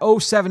Matt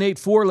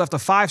 0784 left a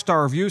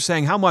 5-star review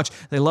saying how much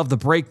they love the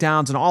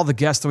breakdowns and all the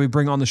guests that we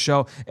bring on the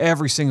show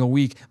every single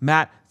week.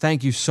 Matt,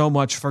 thank you so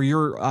much for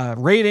your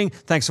rating.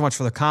 Thanks so much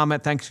for the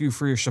comment. Thank you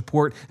for your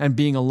support and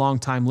being a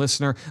longtime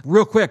listener.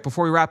 Real quick,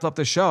 before we wrap up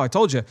this show, I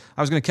told you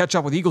I was going to catch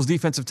up with Eagles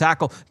defensive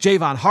tackle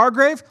Javon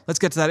Hargrave. Let's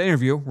get to that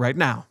interview right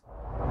now.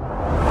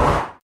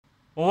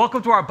 Well,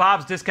 welcome to our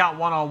Bob's Discount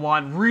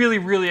One-on-One. Really,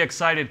 really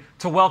excited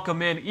to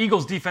welcome in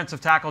Eagles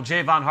defensive tackle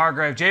Javon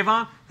Hargrave.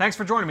 Javon, thanks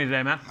for joining me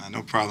today, man.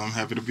 No problem. I'm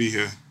happy to be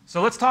here.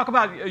 So let's talk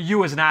about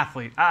you as an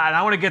athlete. And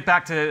I want to get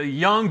back to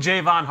young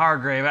Javon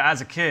Hargrave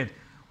as a kid.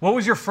 What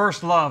was your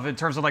first love in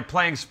terms of like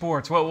playing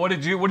sports? What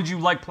did you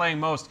like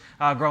playing most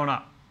growing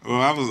up? Well,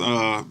 I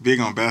was big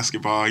on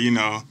basketball.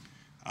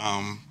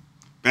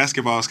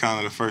 Basketball is kind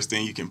of the first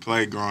thing you can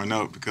play growing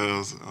up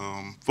because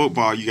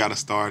football you got to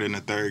start in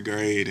the 3rd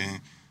grade, and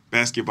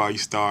basketball you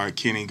start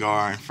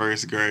kindergarten,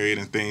 1st grade,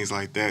 and things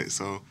like that.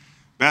 So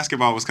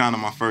basketball was kind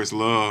of my first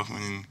love,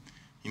 and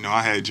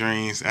I had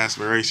dreams,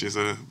 aspirations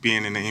of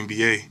being in the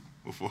NBA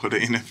before the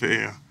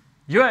NFL.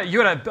 You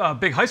had a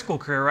big high school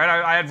career, right?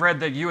 I had read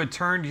that you had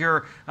turned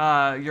your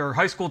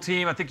high school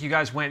team. I think you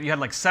had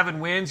like 7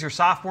 wins your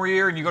sophomore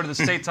year, and you go to the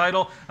state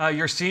title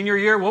your senior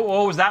year. What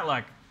was that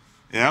like?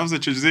 Yeah, that was a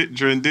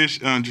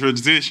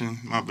transition.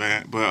 My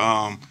bad,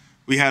 but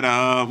we had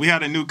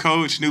a new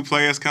coach, new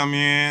players come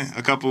in,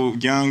 a couple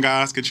young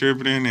guys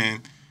contributing,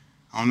 and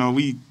I don't know,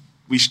 we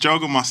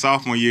struggled my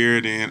sophomore year.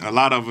 Then a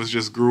lot of us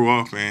just grew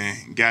up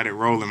and got it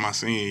rolling my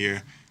senior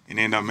year, and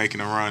ended up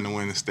making a run to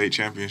win the state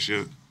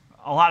championship.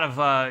 A lot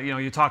of,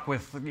 you talk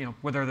with,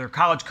 whether they're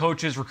college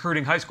coaches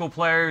recruiting high school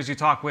players, you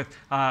talk with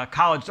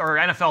college or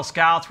NFL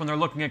scouts when they're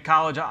looking at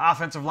college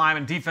offensive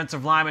linemen,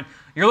 defensive linemen.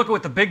 You're looking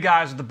with the big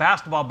guys with the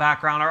basketball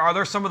background. Are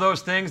there some of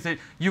those things that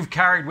you've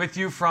carried with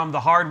you from the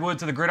hardwood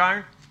to the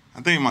gridiron?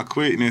 I think my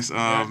quickness,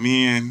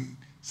 me and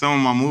some of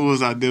my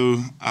moves I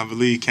do, I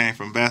believe came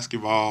from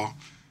basketball.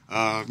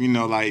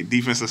 Like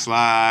defensive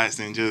slides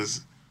and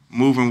just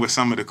moving with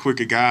some of the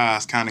quicker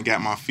guys kind of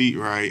got my feet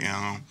right.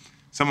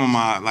 Some of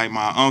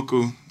my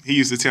uncle, he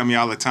used to tell me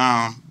all the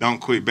time, don't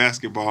quit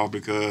basketball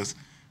because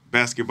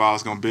basketball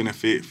is going to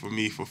benefit for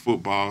me for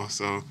football.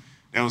 So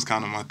that was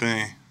kind of my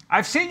thing.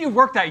 I've seen you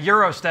work that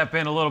Euro step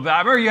in a little bit. I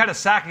remember you had a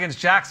sack against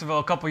Jacksonville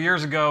a couple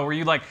years ago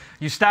where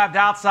you stabbed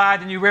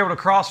outside and you were able to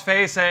cross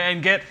face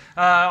and get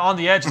on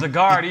the edge of the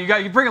guard.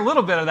 You bring a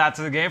little bit of that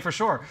to the game for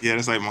sure. Yeah,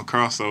 that's like my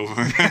crossover.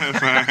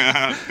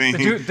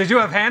 Did you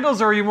have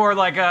handles or were you more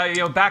like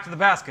back to the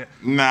basket?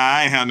 Nah,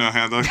 I ain't have no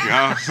handles.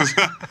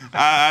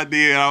 I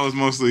did. I was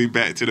mostly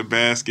back to the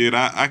basket.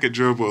 I could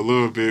dribble a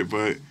little bit,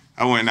 but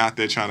I wasn't out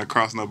there trying to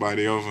cross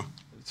nobody over.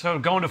 So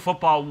going to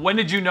football, when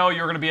did you know you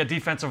were going to be a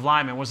defensive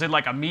lineman? Was it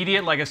like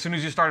immediate, like as soon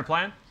as you started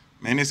playing?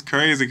 Man, it's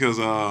crazy because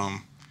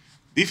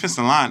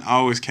defensive line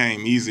always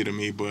came easy to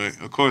me. But,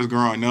 of course,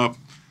 growing up,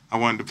 I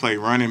wanted to play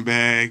running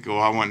back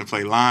or I wanted to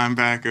play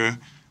linebacker.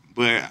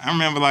 But I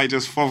remember like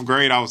just 4th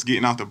grade, I was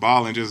getting off the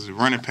ball and just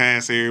running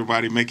past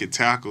everybody, making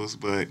tackles.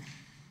 But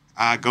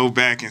I go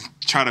back and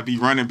try to be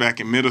running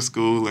back in middle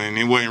school, and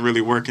it wasn't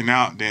really working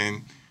out.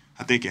 Then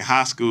I think in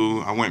high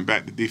school, I went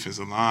back to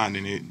defensive line,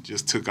 and it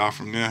just took off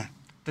from there.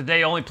 Did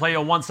they only play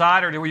on one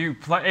side, or were you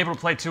able to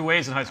play 2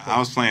 ways in high school? I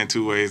was playing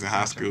 2 ways in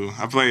high school.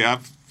 I played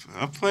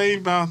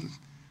about.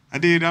 I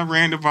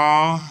ran the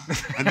ball.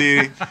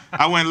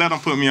 I wouldn't let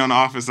them put me on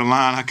the offensive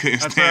line. I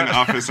couldn't stand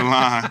the offensive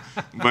line.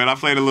 But I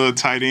played a little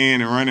tight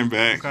end and running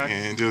back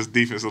and just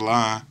defensive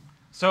line.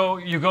 So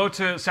you go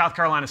to South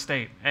Carolina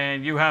State,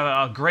 and you have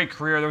a great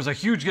career. There was a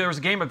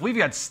game, I believe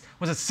you had,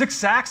 was it 6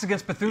 sacks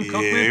against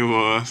Bethune-Cookman? Yeah, it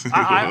was.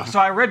 So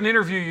I read an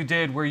interview you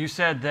did where you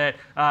said that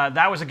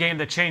that was a game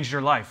that changed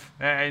your life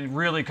and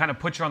really kind of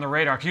put you on the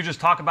radar. Can you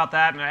just talk about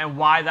that and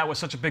why that was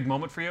such a big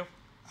moment for you?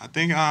 I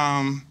think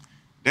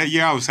that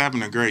year I was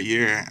having a great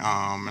year,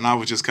 and I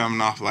was just coming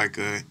off like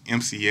a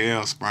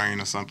MCL sprain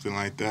or something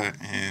like that,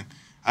 and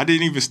I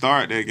didn't even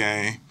start that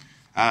game.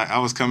 I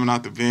was coming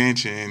off the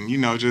bench and,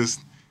 just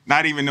 –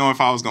 not even knowing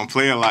if I was going to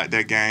play a lot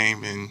that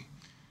game. And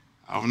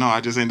I don't know, I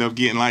just ended up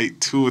getting like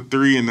 2 or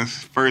 3 in the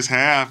first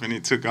half, and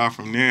it took off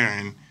from there.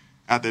 And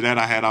after that,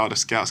 I had all the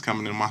scouts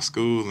coming to my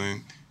school,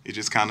 and it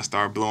just kind of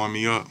started blowing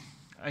me up.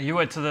 You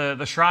went to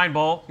the Shrine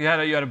Bowl. You had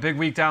a big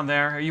week down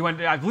there. You went.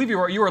 I believe you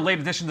were a late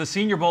addition to the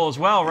Senior Bowl as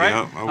well, right?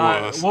 Yep,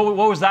 I was. What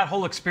was that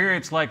whole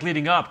experience like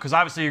leading up? Because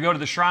obviously you go to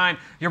the Shrine,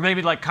 you're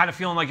maybe like kind of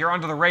feeling like you're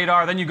under the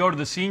radar. Then you go to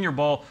the Senior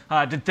Bowl.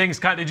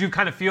 Did you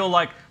kind of feel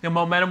like the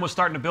momentum was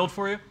starting to build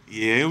for you?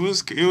 Yeah, it was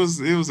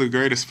a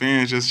great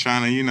experience. Just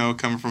trying to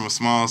coming from a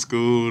small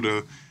school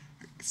to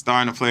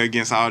starting to play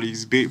against all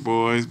these big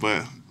boys.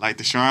 But like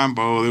the Shrine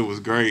Bowl, it was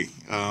great.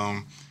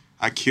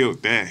 I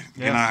killed that.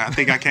 Yeah. And I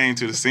think I came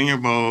to the Senior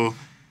Bowl,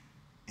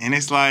 and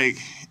it's like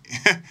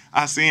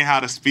I seen how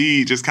the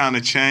speed just kind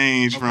of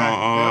changed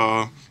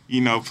from,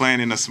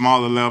 playing in a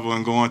smaller level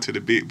and going to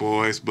the big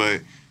boys.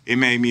 But it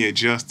made me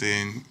adjust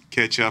and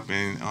catch up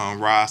and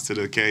rise to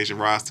the occasion,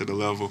 rise to the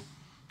level.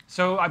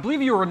 So I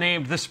believe you were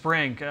named this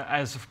spring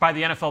by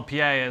the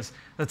NFLPA as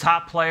the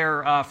top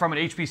player from an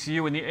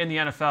HBCU in the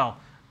NFL.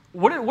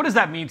 What does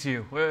that mean to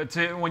you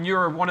when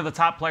you're one of the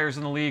top players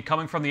in the league,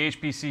 coming from the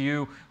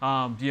HBCU,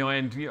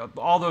 and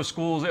all those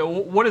schools?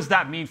 What does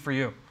that mean for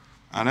you?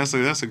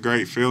 That's a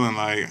great feeling.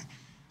 Like,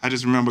 I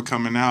just remember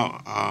coming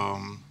out.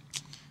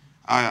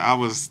 I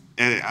was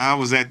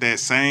at that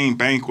same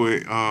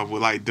banquet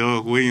with like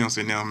Doug Williams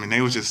and them, and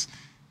they was just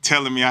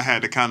telling me I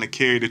had to kind of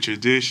carry the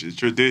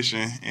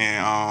tradition,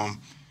 and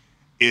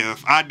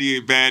if I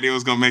did bad, it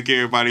was gonna make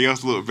everybody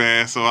else look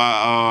bad. So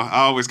I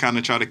always kind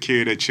of try to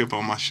carry that chip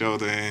on my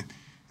shoulder, and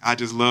I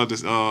just love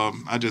this.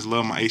 I just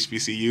love my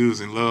HBCUs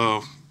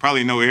and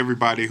probably know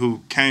everybody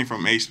who came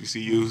from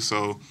HBCUs.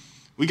 So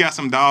we got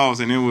some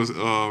dogs, and it was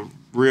a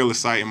real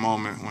exciting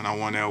moment when I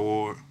won that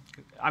award.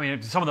 I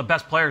mean, some of the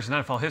best players in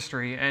NFL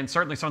history, and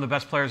certainly some of the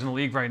best players in the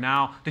league right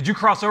now. Did you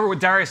cross over with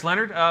Darius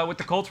Leonard with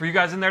the Colts? Were you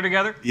guys in there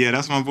together? Yeah,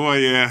 that's my boy,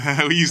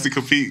 yeah. We used to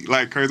compete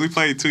like crazy. We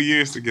played 2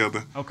 years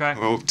together. Okay.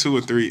 Well, 2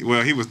 or 3.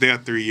 Well, he was there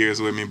 3 years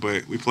with me,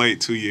 but we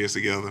played 2 years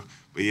together.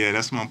 But, yeah,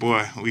 that's my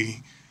boy.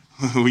 We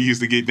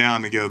used to get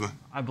down together.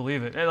 I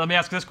believe it. Hey, let me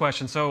ask this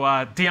question. So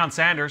Deion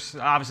Sanders,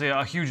 obviously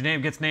a huge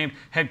name, gets named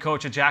head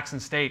coach at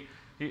Jackson State.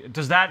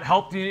 Does that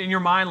help in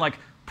your mind, like,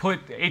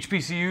 put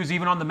HBCUs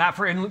even on the map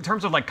in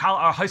terms of like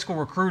high school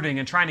recruiting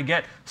and trying to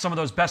get some of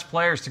those best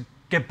players to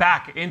get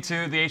back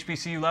into the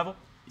HBCU level?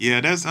 Yeah,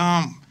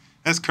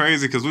 that's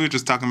crazy because we were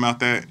just talking about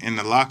that in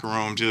the locker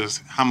room,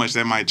 just how much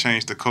that might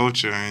change the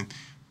culture. And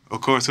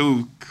of course,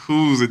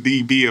 who's a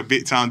DB, a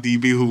big time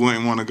DB who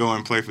wouldn't want to go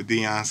and play for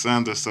Deion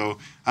Sanders? So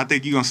I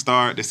think you're gonna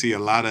start to see a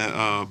lot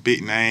of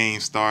big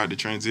names start to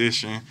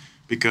transition.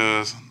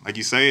 Because, like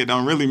you say, it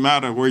don't really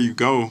matter where you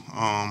go.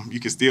 You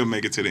can still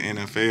make it to the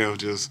NFL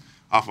just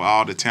off of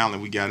all the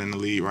talent we got in the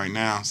league right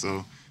now.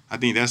 So I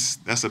think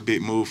that's a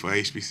big move for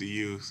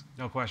HBCUs.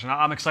 No question.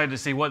 I'm excited to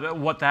see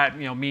what that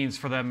means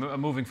for them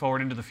moving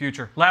forward into the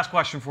future. Last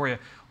question for you.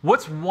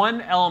 What's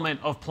one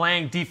element of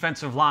playing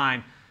defensive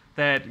line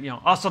that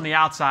us on the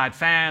outside,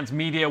 fans,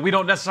 media, we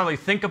don't necessarily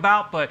think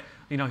about, but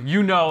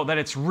that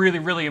it's really,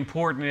 really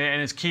important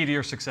and is key to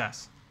your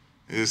success?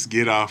 It's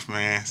get off,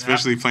 man.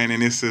 Especially playing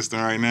in this system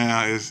right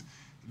now, is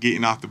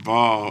getting off the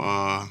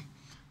ball.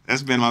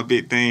 That's been my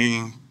big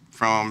thing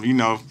from,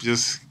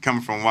 just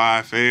coming from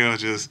YFL,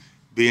 just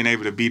being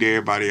able to beat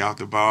everybody off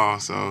the ball.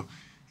 So,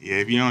 yeah,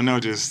 if you don't know,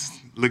 just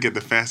look at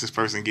the fastest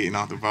person getting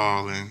off the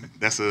ball, and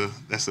that's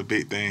a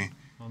big thing.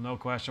 Well, no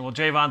question. Well,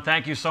 Javon,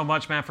 thank you so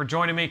much, man, for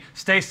joining me.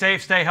 Stay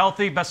safe, stay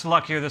healthy. Best of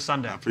luck here this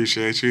Sunday. I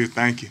appreciate you.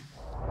 Thank you.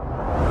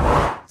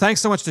 Thanks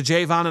so much to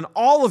Javon and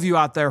all of you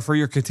out there for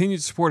your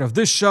continued support of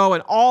this show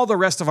and all the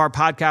rest of our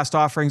podcast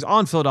offerings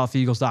on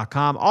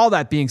PhiladelphiaEagles.com. All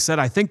that being said,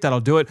 I think that'll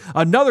do it.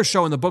 Another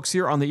show in the books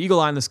here on the Eagle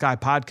Eye in the Sky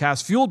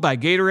podcast, fueled by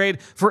Gatorade,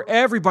 for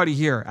everybody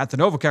here at the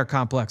NovaCare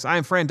Complex. I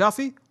am Fran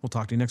Duffy. We'll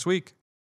talk to you next week.